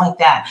 Ree doesn't like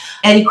that.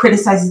 Eddie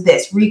criticizes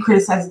this, Ree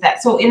criticizes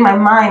that. So in my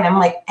mind, I'm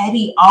like,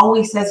 Eddie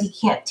always says he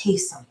can't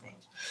taste something.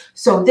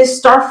 So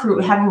this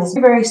starfruit having this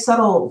very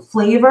subtle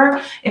flavor,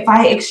 if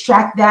I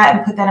extract that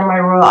and put that in my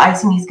royal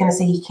icing, he's going to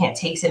say he can't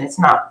taste it. It's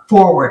not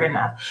forward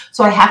enough.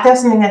 So I have to have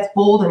something that's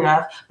bold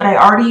enough, but I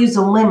already used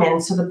a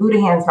lemon, so the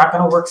Boudin's not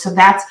going to work. So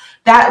that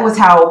was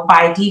how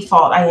by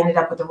default I ended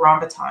up with the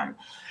Rambutan.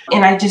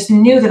 And I just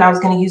knew that I was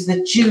going to use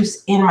the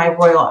juice in my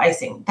royal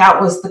icing. That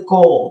was the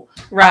goal.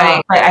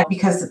 Right. But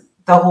because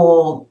the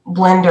whole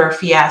blender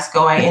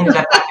fiasco, I ended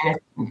up having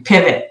to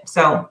pivot.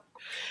 So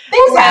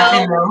things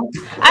happen, though.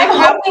 I'm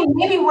hoping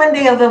maybe one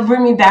day they'll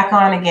bring me back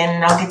on again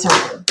and I'll get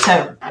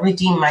to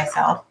redeem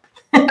myself.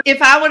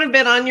 If I would have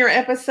been on your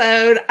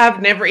episode,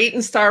 I've never eaten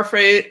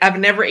starfruit. I've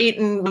never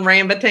eaten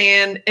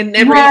rambutan and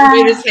never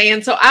eaten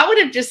Boudin's. So I would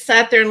have just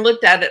sat there and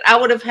looked at it. I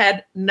would have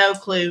had no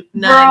clue,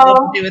 none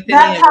what to do with it.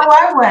 That's how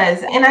I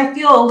was. And I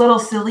feel a little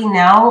silly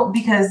now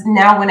because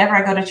now whenever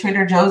I go to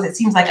Trader Joe's, it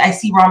seems like I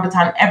see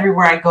rambutan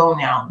everywhere I go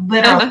now.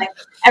 Literally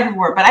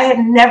everywhere. But I had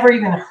never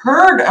even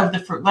heard of the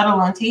fruit, let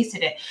alone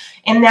tasted it.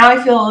 And now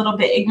I feel a little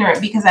bit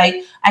ignorant because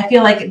I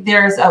feel like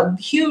there's a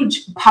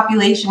huge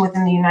population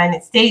within the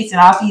United States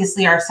and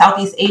obviously our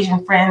Southeast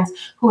Asian friends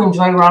who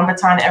enjoy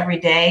rambutan every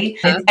day.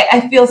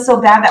 I feel so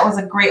bad. That was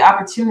a great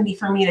opportunity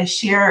for me to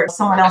share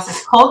someone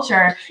else's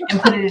culture and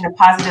put it in a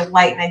positive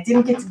light. And I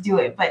didn't get to do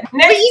it. But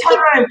next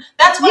time,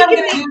 that's what I'm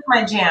going to do with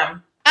my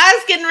jam. I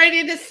was getting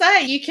ready to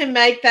say you can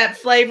make that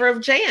flavor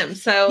of jam.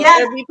 So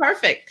it'll be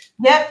perfect.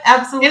 Yep,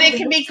 absolutely. And it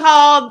can be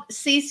called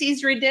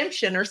Cece's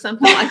Redemption or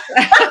something like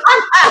that.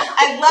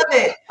 I love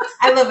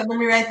it. Let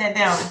me write that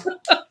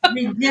down.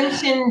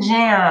 Redemption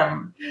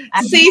jam.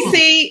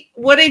 Cece,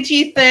 what did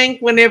you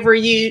think whenever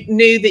you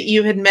knew that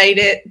you had made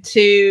it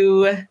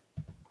to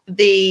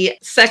the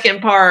second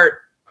part,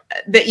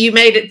 that you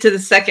made it to the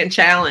second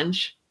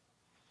challenge?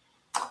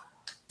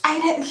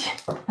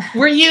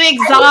 Were you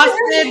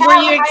exhausted?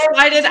 Were you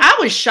excited? I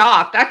was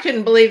shocked. I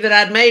couldn't believe that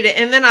I'd made it.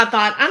 And then I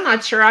thought, I'm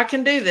not sure I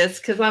can do this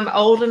because I'm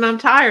old and I'm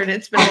tired.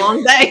 It's been a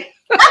long day.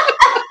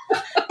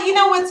 You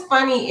know what's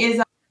funny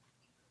is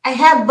I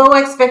had low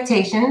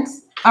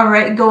expectations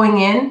already going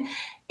in.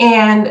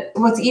 And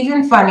what's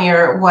even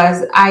funnier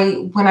was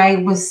when I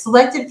was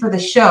selected for the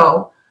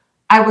show,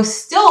 I was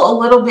still a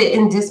little bit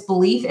in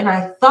disbelief. And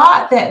I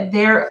thought that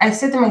I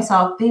said to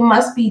myself, they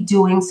must be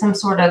doing some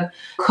sort of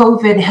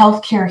COVID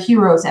healthcare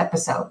heroes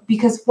episode,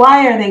 because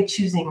why are they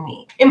choosing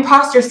me?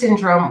 Imposter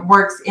syndrome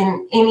works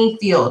in any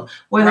field,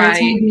 whether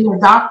it's me being a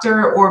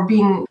doctor or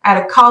being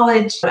at a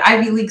college, an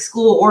Ivy League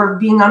school, or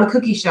being on a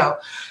cookie show.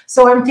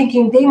 So I'm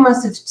thinking they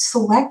must have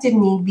selected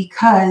me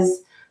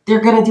because they're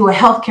going to do a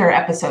healthcare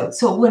episode.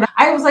 So when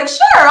I was like,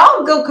 sure,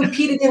 I'll go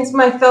compete against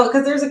my fellow,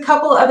 because there's a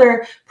couple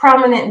other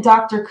prominent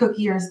doctor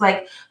cookiers,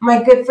 like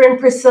my good friend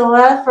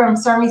Priscilla from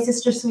Sarmy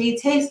Sister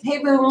Sweets. Hey,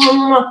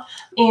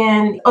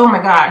 and oh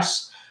my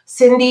gosh,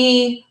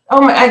 Cindy,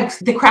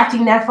 the Crafty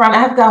Nephron.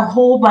 I've got a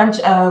whole bunch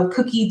of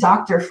cookie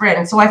doctor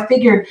friends. So I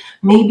figured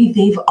maybe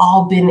they've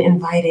all been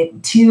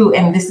invited too,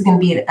 and this is going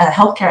to be a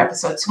healthcare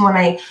episode. So when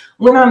I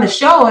went on the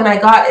show and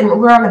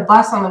we're on the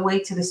bus on the way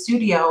to the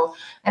studio,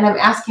 and I'm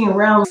asking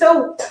around,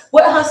 so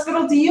what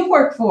hospital do you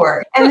work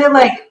for? And they're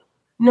like,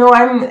 no,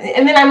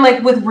 and then I'm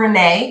like with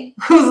Renee,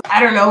 who's, I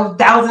don't know,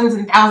 thousands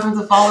and thousands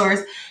of followers.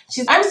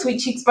 I'm Sweet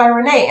Cheeks by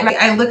Renee. And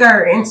I look at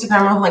her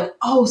Instagram and I'm like,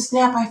 oh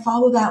snap, I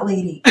follow that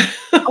lady.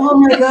 Oh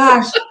my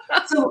gosh.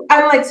 So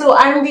I'm like, so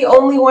I'm the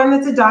only one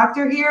that's a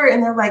doctor here?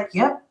 And they're like,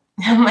 yep.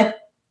 And I'm like,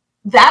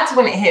 that's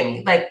when it hit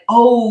me. Like,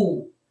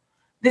 oh,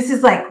 this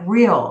is like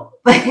real.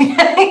 Like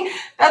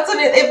that's when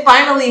it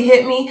finally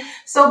hit me.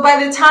 So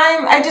by the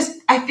time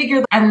I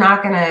figured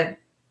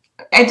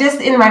I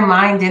just in my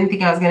mind didn't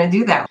think I was going to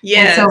do that.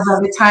 Yes. And so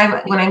by the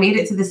time when I made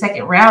it to the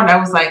second round, I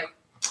was like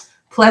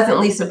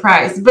pleasantly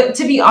surprised. But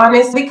to be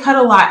honest, they cut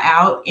a lot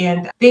out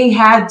and they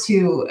had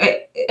to,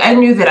 I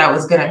knew that I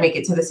was going to make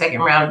it to the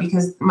second round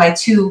because my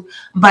two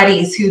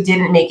buddies who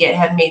didn't make it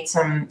had made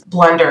some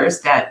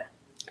blunders that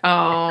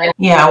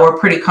were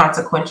pretty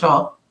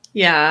consequential.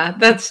 Yeah,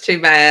 that's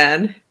too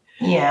bad.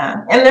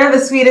 Yeah, and they're the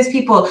sweetest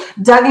people.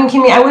 Doug and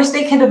Kimmy, I wish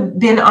they could have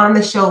been on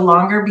the show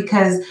longer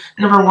because,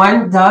 number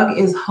one, Doug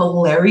is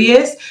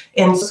hilarious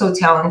and so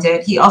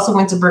talented. He also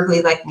went to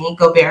Berkeley like me,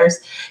 go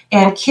Bears.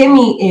 And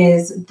Kimmy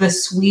is the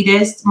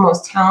sweetest,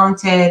 most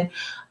talented,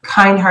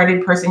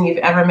 kind-hearted person you've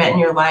ever met in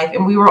your life.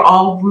 And we were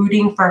all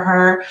rooting for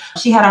her.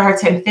 She had a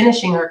hard time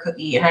finishing her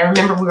cookie. And I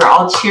remember we were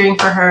all cheering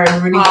for her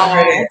and rooting for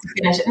her to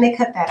finish it. And they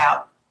cut that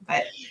out.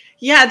 But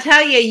yeah, I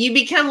tell you, you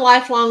become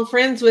lifelong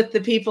friends with the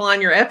people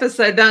on your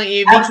episode, don't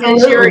you?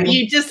 Because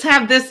you just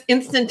have this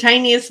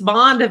instantaneous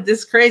bond of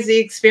this crazy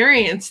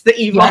experience that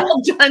you've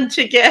all done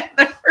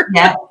together.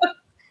 Yeah,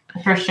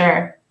 for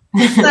sure.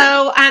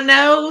 So I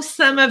know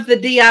some of the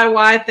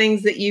DIY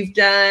things that you've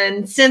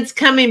done since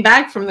coming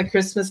back from the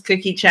Christmas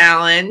Cookie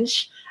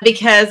Challenge.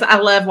 because I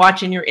love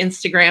watching your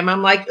Instagram.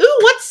 I'm like, ooh,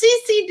 what's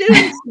Cece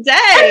doing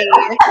today?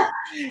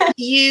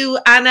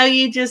 I know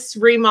you just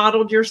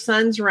remodeled your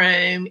son's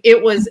room.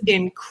 It was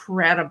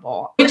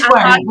incredible. Which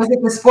one? Was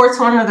it the sports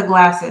one or the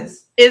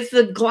glasses? It's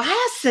the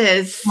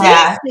glasses.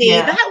 Yeah,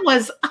 Cece, that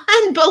was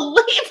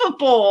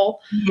unbelievable.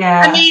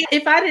 Yeah. I mean,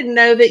 if I didn't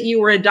know that you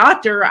were a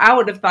doctor, I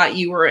would have thought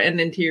you were an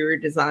interior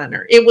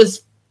designer. It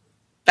was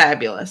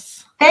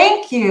fabulous.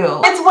 Thank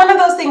you. It's one of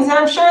those things, and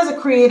I'm sure as a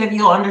creative,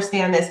 you'll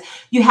understand this.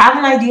 You have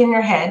an idea in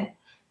your head.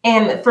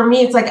 And for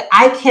me, it's like,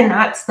 I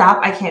cannot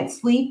stop. I can't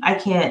sleep. I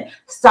can't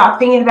stop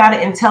thinking about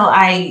it until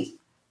I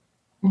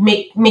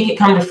make it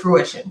come to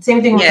fruition.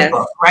 Same thing with the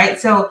book, right?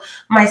 So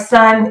my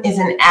son is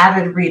an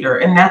avid reader,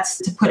 and that's,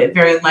 to put it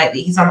very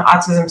lightly, he's on the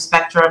autism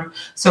spectrum.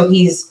 So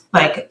he's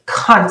like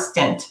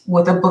constant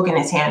with a book in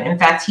his hand. In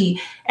fact,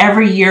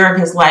 every year of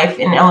his life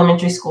in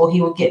elementary school,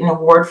 he would get an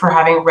award for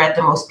having read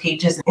the most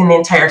pages in the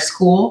entire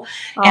school.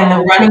 Oh. And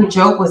the running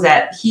joke was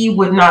that he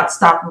would not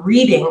stop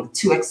reading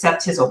to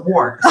accept his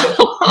award. So he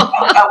would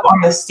walk up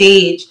on the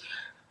stage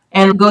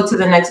and go to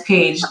the next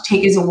page,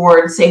 take his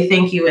award, say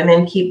thank you, and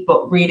then keep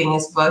reading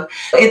his book.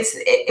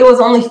 It was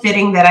only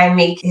fitting that I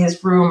make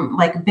his room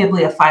like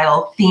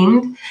bibliophile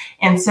themed.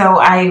 And so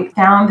I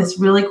found this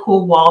really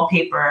cool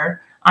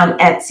wallpaper on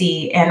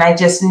Etsy, and I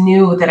just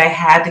knew that I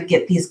had to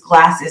get these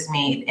glasses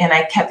made. And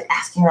I kept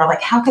asking her,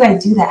 like, how could I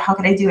do that? How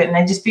could I do it? And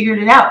I just figured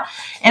it out.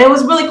 And it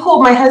was really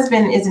cool. My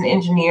husband is an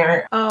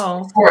engineer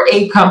for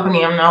a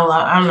company. I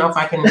don't know if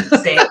I can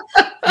say it.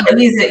 But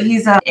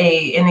he's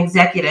an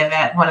executive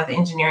at one of the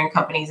engineering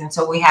companies. And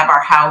so we have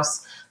our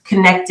house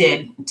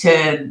connected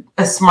to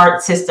a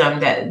smart system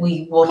that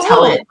we will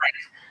tell it,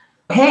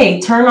 like,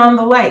 hey, turn on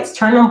the lights,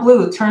 turn them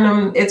blue, turn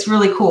them. It's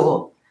really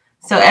cool.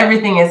 So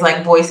everything is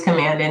like voice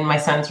command in my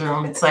son's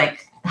room. It's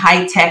like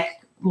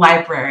high-tech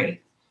library.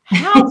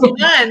 How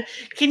fun.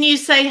 Can you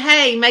say,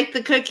 hey, make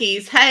the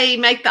cookies. Hey,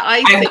 make the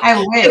icing.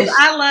 I wish.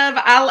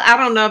 I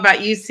don't know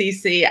about you,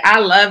 Cece. I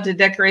love to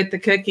decorate the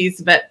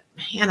cookies, but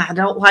man, I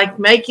don't like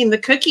making the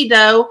cookie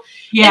dough.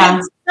 Yeah. And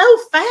it's so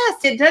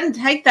fast. It doesn't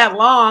take that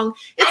long.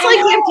 It's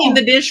like emptying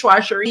the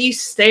dishwasher.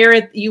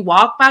 You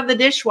walk by the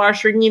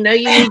dishwasher and you know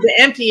you need to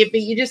empty it,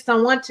 but you just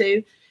don't want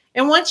to.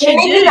 And once you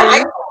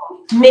do,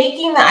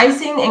 making the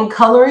icing and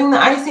coloring the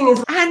icing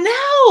is... I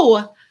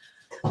know.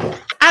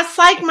 I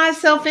psych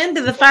myself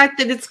into the fact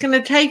that it's going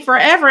to take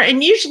forever.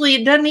 And usually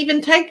it doesn't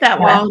even take that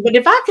long. But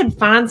if I could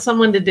find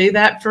someone to do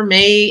that for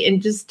me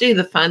and just do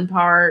the fun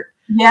part.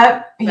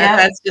 Yep.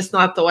 That's just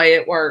not the way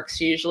it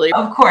works usually.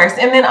 Of course.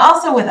 And then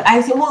also with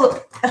icing,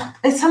 well,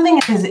 it's something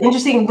that is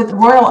interesting with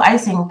royal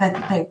icing, that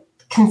the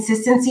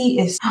consistency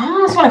is, I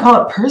almost want to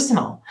call it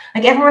personal.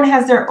 Like everyone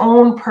has their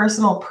own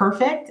personal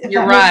perfect.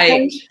 You're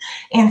right.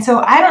 And so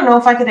I don't know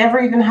if I could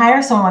ever even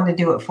hire someone to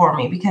do it for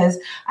me, because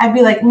I'd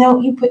be like, no,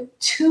 you put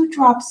 2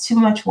 drops too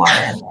much water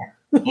in there.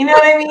 You know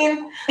what I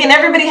mean? And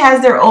everybody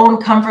has their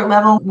own comfort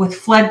level with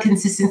flood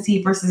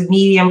consistency versus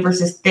medium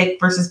versus thick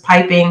versus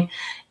piping.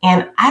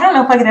 And I don't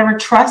know if I could ever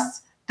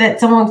trust that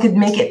someone could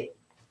make it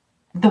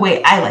the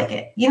way I like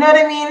it. You know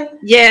what I mean?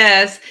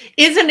 Yes.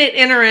 Isn't it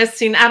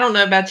interesting? I don't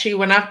know about you,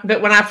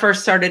 but when I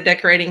first started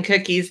decorating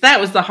cookies, that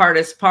was the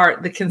hardest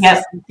part, the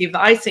consistency of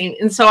the icing.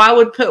 And so I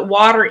would put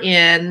water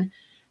in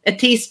a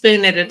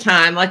teaspoon at a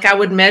time. Like I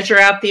would measure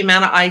out the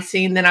amount of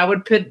icing, then I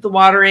would put the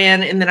water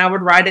in, and then I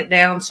would write it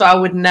down so I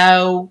would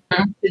know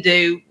what to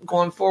do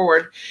going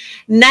forward.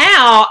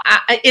 Now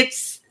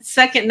it's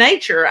second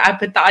nature. I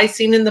put the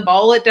icing in the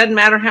bowl. It doesn't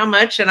matter how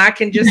much, and I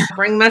can just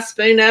bring my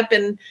spoon up,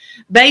 and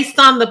based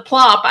on the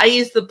plop, I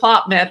use the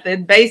plop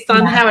method. Based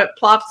on how it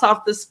plops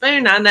off the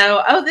spoon, I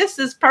know, oh, this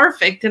is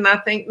perfect. And I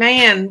think,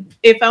 man,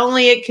 if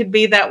only it could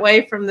be that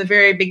way from the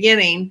very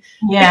beginning.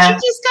 Yeah. But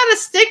you just got to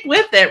stick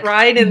with it,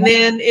 right? And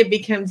then it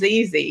becomes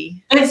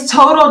easy. It's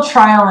total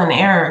trial and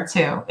error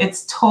too.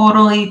 It's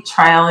totally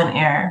trial and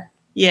error.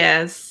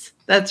 Yes,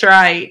 that's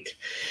right.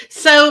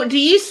 So do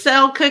you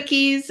sell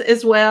cookies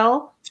as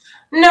well?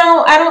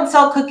 No, I don't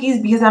sell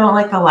cookies because I don't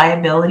like the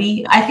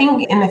liability. I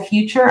think in the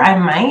future I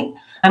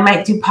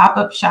might do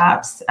pop-up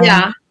shops.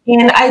 Yeah.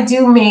 And I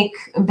do make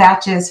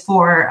batches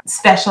for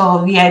special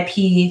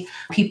VIP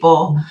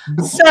people.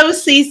 So,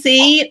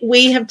 Cece,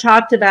 we have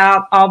talked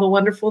about all the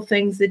wonderful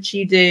things that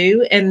you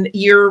do, and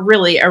you're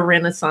really a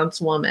Renaissance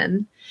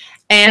woman.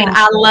 And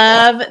I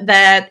love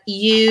that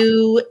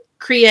you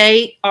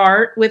create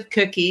art with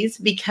cookies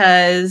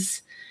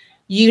because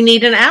you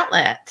need an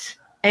outlet.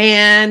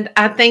 And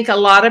I think a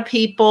lot of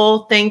people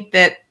think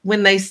that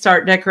when they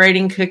start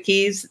decorating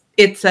cookies,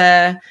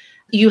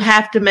 you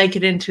have to make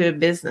it into a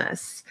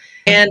business.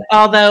 And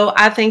although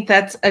I think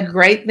that's a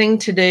great thing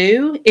to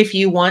do if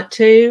you want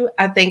to,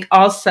 I think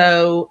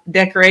also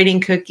decorating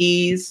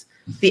cookies,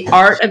 the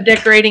art of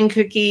decorating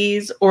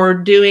cookies or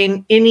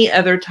doing any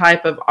other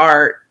type of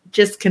art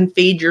just can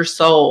feed your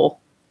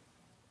soul.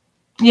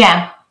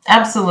 Yeah.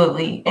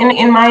 Absolutely. And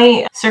in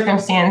my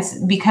circumstance,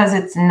 because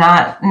it's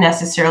not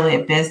necessarily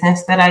a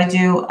business that I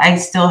do, I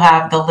still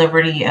have the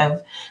liberty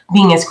of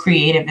being as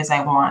creative as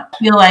I want. I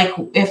feel like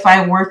if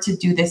I were to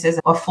do this as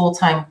a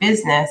full-time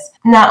business,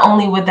 not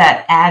only would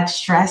that add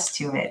stress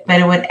to it, but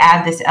it would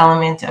add this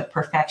element of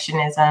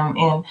perfectionism,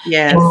 and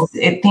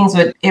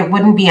it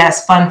wouldn't be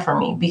as fun for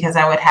me because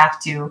I would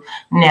have to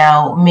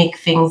now make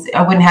things.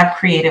 I wouldn't have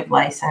creative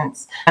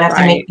license. I'd have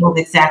to make things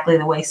exactly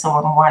the way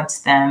someone wants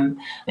them,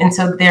 and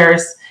so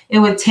it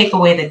would take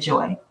away the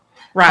joy.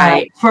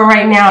 Right. For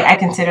right now, I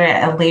consider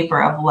it a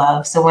labor of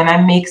love. So when I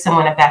make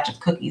someone a batch of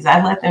cookies,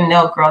 I let them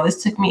know, girl,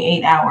 this took me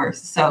 8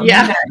 hours. So you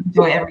gotta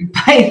enjoy every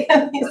bite.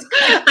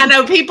 I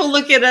know people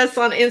look at us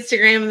on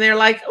Instagram and they're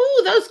like,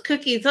 oh, those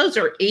cookies, those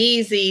are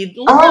easy.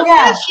 Look how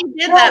fast she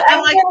did that.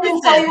 I'm I can't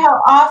even tell you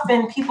how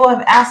often people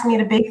have asked me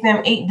to bake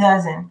them 8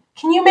 dozen.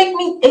 Can you make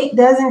me 8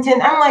 dozen,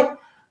 10? I'm like,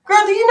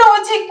 girl, do you know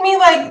it take me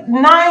like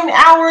 9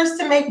 hours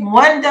to make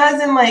 1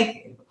 dozen? Like,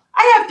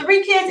 I have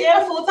 3 kids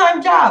and a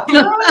full-time job. You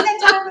know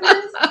what time it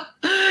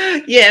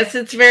is? Yes,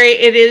 it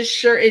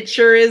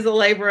sure is a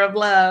labor of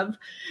love.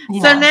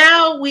 Yeah. So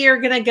now we are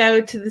going to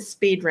go to the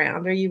speed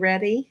round. Are you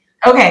ready?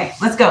 Okay,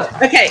 let's go.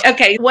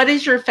 Okay. What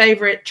is your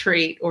favorite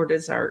treat or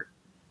dessert?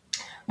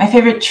 My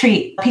favorite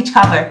treat, peach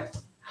cobbler.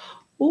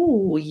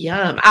 Ooh,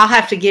 yum. I'll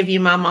have to give you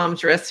my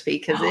mom's recipe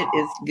because it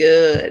is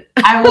good.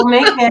 I will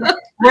make it.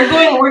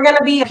 We're going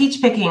to be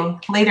peach picking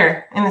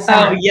later in the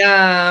summer. Oh,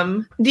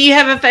 yum. Do you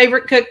have a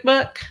favorite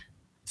cookbook?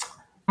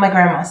 My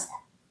grandma's.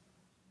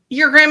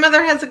 Your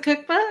grandmother has a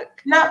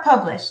cookbook? Not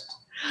published.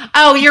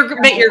 Oh, your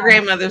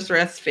grandmother's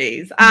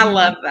recipes. Mm-hmm. I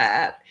love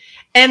that.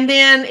 And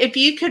then if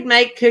you could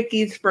make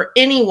cookies for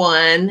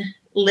anyone,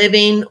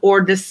 living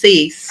or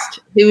deceased,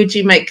 who would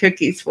you make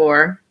cookies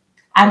for?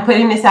 I'm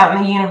putting this out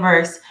in the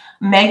universe.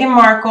 Meghan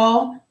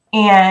Markle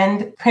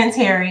and Prince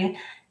Harry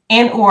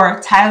and or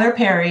Tyler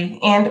Perry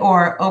and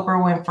or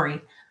Oprah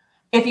Winfrey.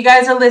 If you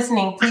guys are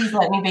listening, please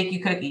let me bake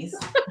you cookies.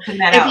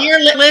 If you're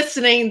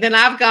listening, then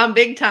I've gone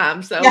big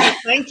time. So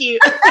thank you.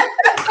 You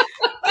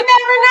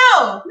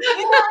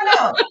never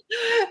know.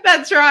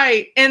 That's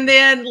right. And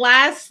then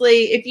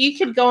lastly, if you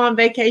could go on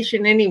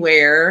vacation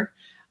anywhere,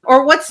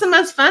 or what's the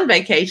most fun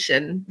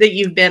vacation that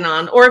you've been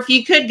on? Or if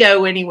you could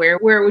go anywhere,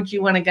 where would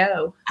you want to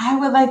go? I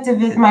would like to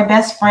visit. My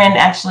best friend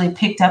actually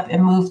picked up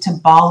and moved to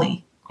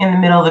Bali in the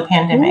middle of the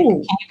pandemic. Ooh.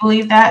 Can you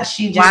believe that?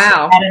 She just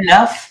had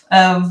enough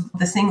of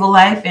the single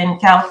life in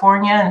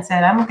California and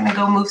said, I'm going to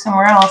go move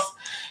somewhere else.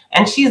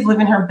 And she's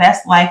living her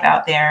best life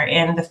out there.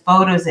 And the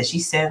photos that she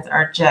sends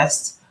are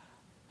just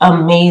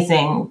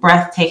amazing,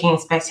 breathtaking,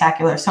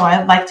 spectacular. So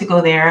I'd like to go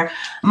there.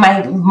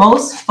 My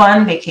most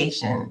fun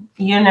vacation,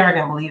 you're never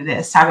going to believe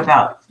this. Talk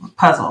about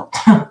puzzle.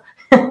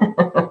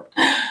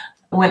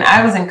 When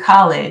I was in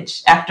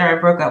college, after I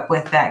broke up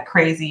with that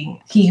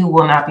crazy, he who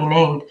will not be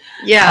named,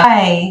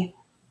 I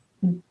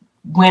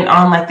went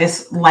on like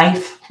this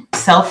life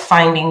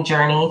self-finding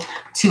journey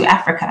to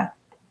Africa.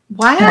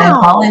 Wow. And I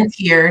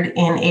volunteered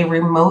in a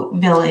remote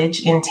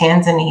village in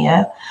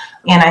Tanzania,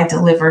 and I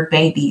delivered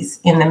babies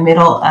in the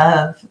middle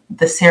of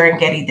the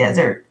Serengeti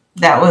Desert.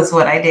 That was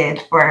what I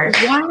did for.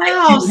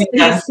 Wow,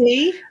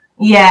 Stacey.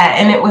 Yeah,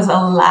 and it was a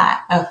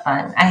lot of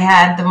fun. I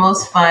had the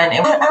most fun.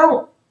 It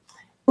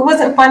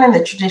wasn't fun in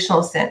the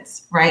traditional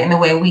sense, right? In the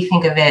way we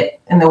think of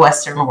it in the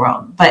Western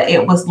world, but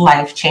it was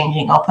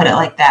life-changing. I'll put it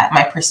like that.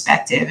 My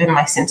perspective and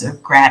my sense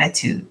of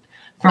gratitude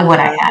for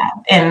what I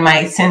have, and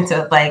my sense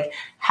of like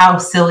how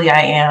silly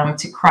I am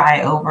to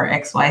cry over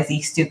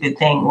XYZ stupid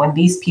thing when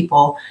these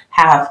people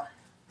have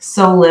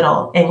so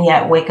little and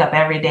yet wake up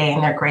every day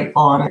and they're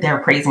grateful and they're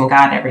praising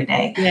God every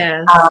day.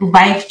 Yeah.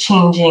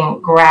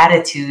 Life-changing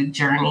gratitude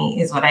journey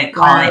is what I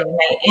call it. And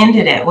I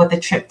ended it with a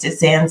trip to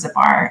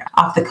Zanzibar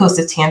off the coast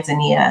of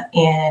Tanzania.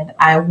 And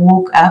I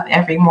woke up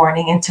every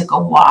morning and took a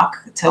walk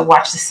to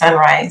watch the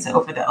sunrise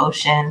over the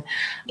ocean.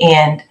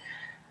 And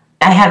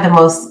I had the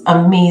most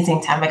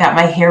amazing time. I got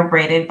my hair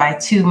braided by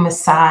 2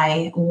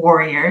 Maasai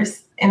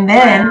warriors. And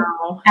then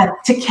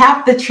to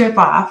cap the trip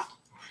off,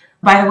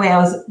 by the way, I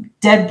was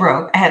dead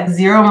broke. I had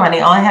zero money.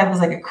 All I had was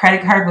like a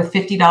credit card with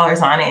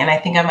 $50 on it. And I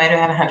think I might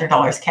have had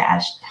 $100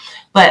 cash.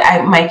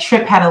 But my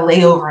trip had a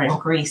layover in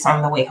Greece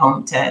on the way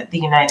home to the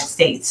United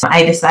States.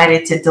 I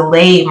decided to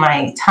delay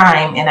my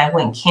time and I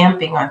went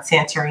camping on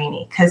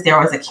Santorini because there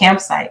was a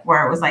campsite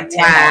where it was like $10.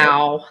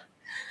 Wow.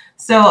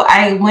 So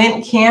I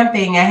went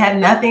camping. I had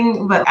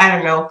nothing but, I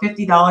don't know,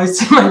 $50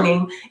 to my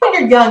name. When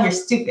you're young, you're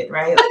stupid,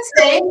 right? Let's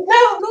say,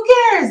 no, who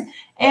cares?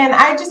 And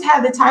I just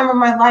had the time of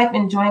my life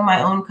enjoying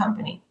my own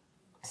company.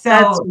 So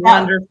that's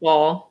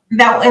wonderful.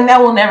 That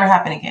will never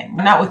happen again.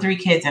 Not with 3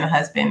 kids and a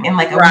husband and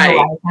like a real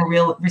life and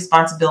real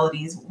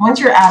responsibilities. Once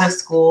you're out of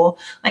school,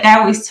 like I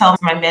always tell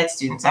my med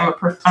students, I'm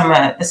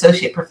an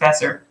associate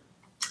professor.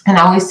 And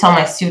I always tell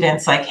my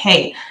students like,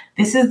 hey,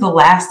 this is the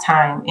last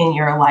time in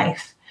your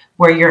life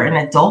where you're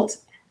an adult,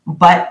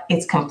 but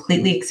it's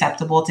completely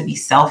acceptable to be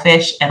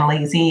selfish and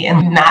lazy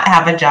and not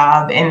have a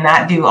job and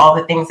not do all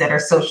the things that are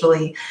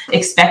socially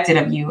expected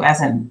of you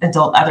as an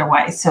adult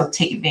otherwise. So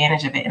take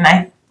advantage of it. And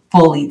I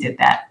fully did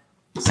that.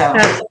 So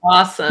that's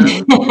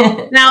awesome.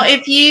 Now,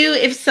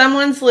 if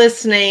someone's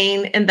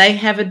listening and they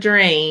have a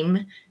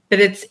dream but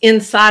it's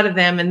inside of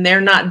them and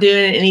they're not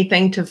doing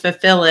anything to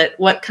fulfill it,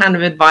 what kind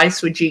of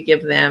advice would you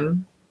give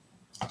them?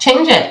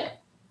 Change it.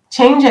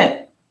 Change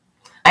it.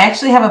 I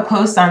actually have a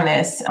post on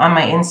this on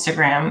my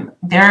Instagram.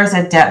 There's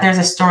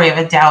a story of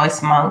a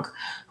Taoist monk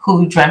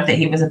who dreamt that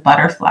he was a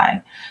butterfly.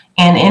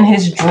 And in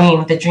his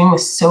dream, the dream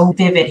was so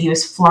vivid. He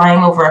was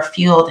flying over a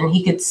field and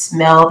he could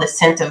smell the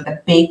scent of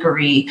the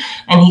bakery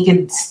and he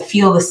could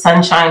feel the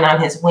sunshine on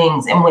his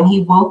wings. And when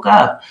he woke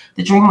up,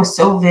 the dream was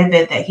so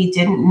vivid that he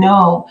didn't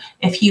know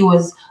if he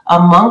was a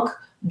monk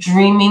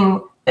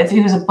dreaming, if he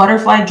was a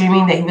butterfly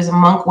dreaming that he was a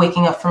monk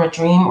waking up from a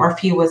dream, or if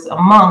he was a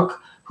monk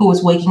who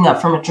was waking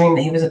up from a dream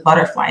that he was a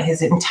butterfly.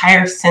 His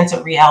entire sense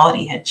of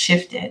reality had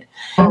shifted.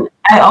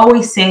 I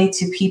always say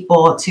to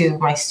people, to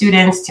my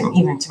students,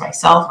 even to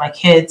myself, my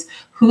kids,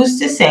 who's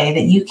to say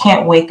that you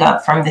can't wake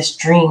up from this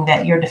dream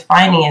that you're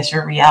defining as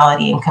your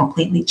reality and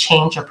completely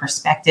change your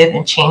perspective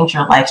and change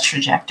your life's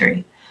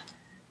trajectory?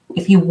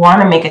 If you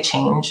want to make a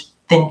change,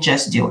 then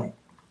just do it.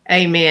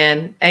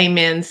 Amen.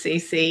 Amen,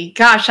 Cece.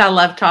 Gosh, I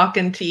love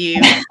talking to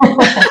you.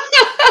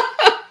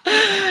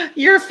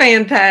 You're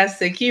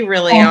fantastic. You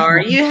really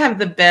are. You have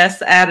the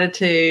best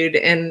attitude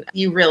and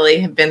you really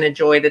have been a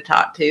joy to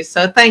talk to.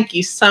 So thank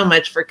you so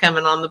much for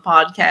coming on the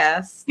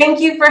podcast.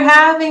 Thank you for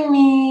having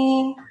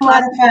me. A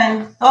lot of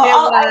fun.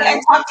 I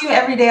talk to you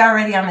every day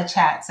already on the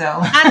chat. So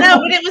I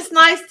know, but it was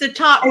nice to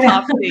talk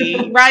to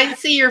you, right?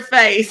 See your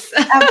face.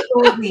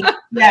 Absolutely.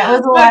 Yeah, it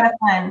was a lot of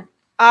fun.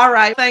 All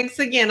right. Thanks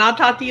again. I'll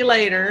talk to you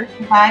later.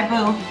 Bye,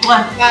 boo.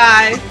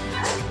 Bye.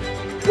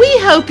 We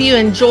hope you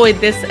enjoyed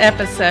this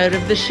episode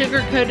of the Sugar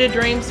Coated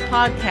Dreams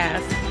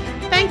podcast.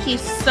 Thank you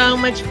so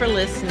much for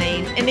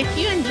listening. And if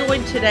you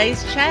enjoyed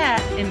today's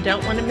chat and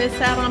don't want to miss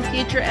out on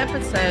future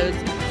episodes,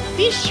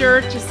 be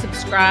sure to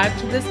subscribe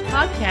to this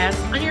podcast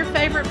on your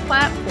favorite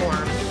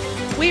platform.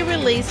 We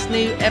release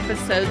new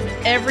episodes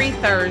every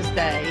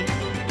Thursday.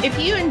 If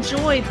you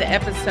enjoyed the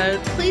episode,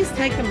 please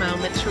take a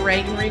moment to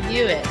rate and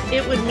review it.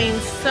 It would mean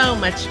so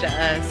much to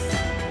us.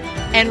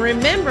 And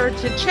remember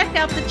to check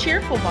out the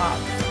Cheerful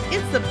Box.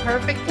 It's the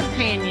perfect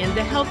companion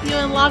to help you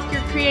unlock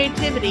your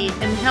creativity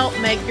and help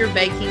make your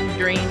baking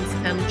dreams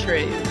come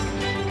true.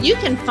 You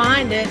can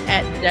find it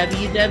at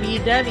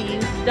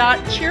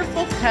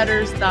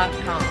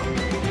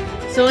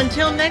www.cheerfulcutters.com. So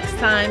until next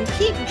time,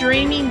 keep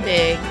dreaming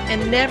big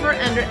and never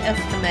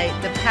underestimate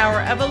the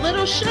power of a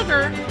little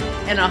sugar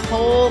and a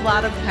whole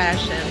lot of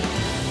passion.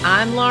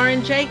 I'm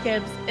Lauren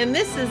Jacobs, and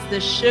this is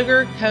the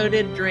Sugar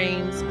Coated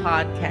Dreams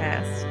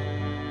podcast.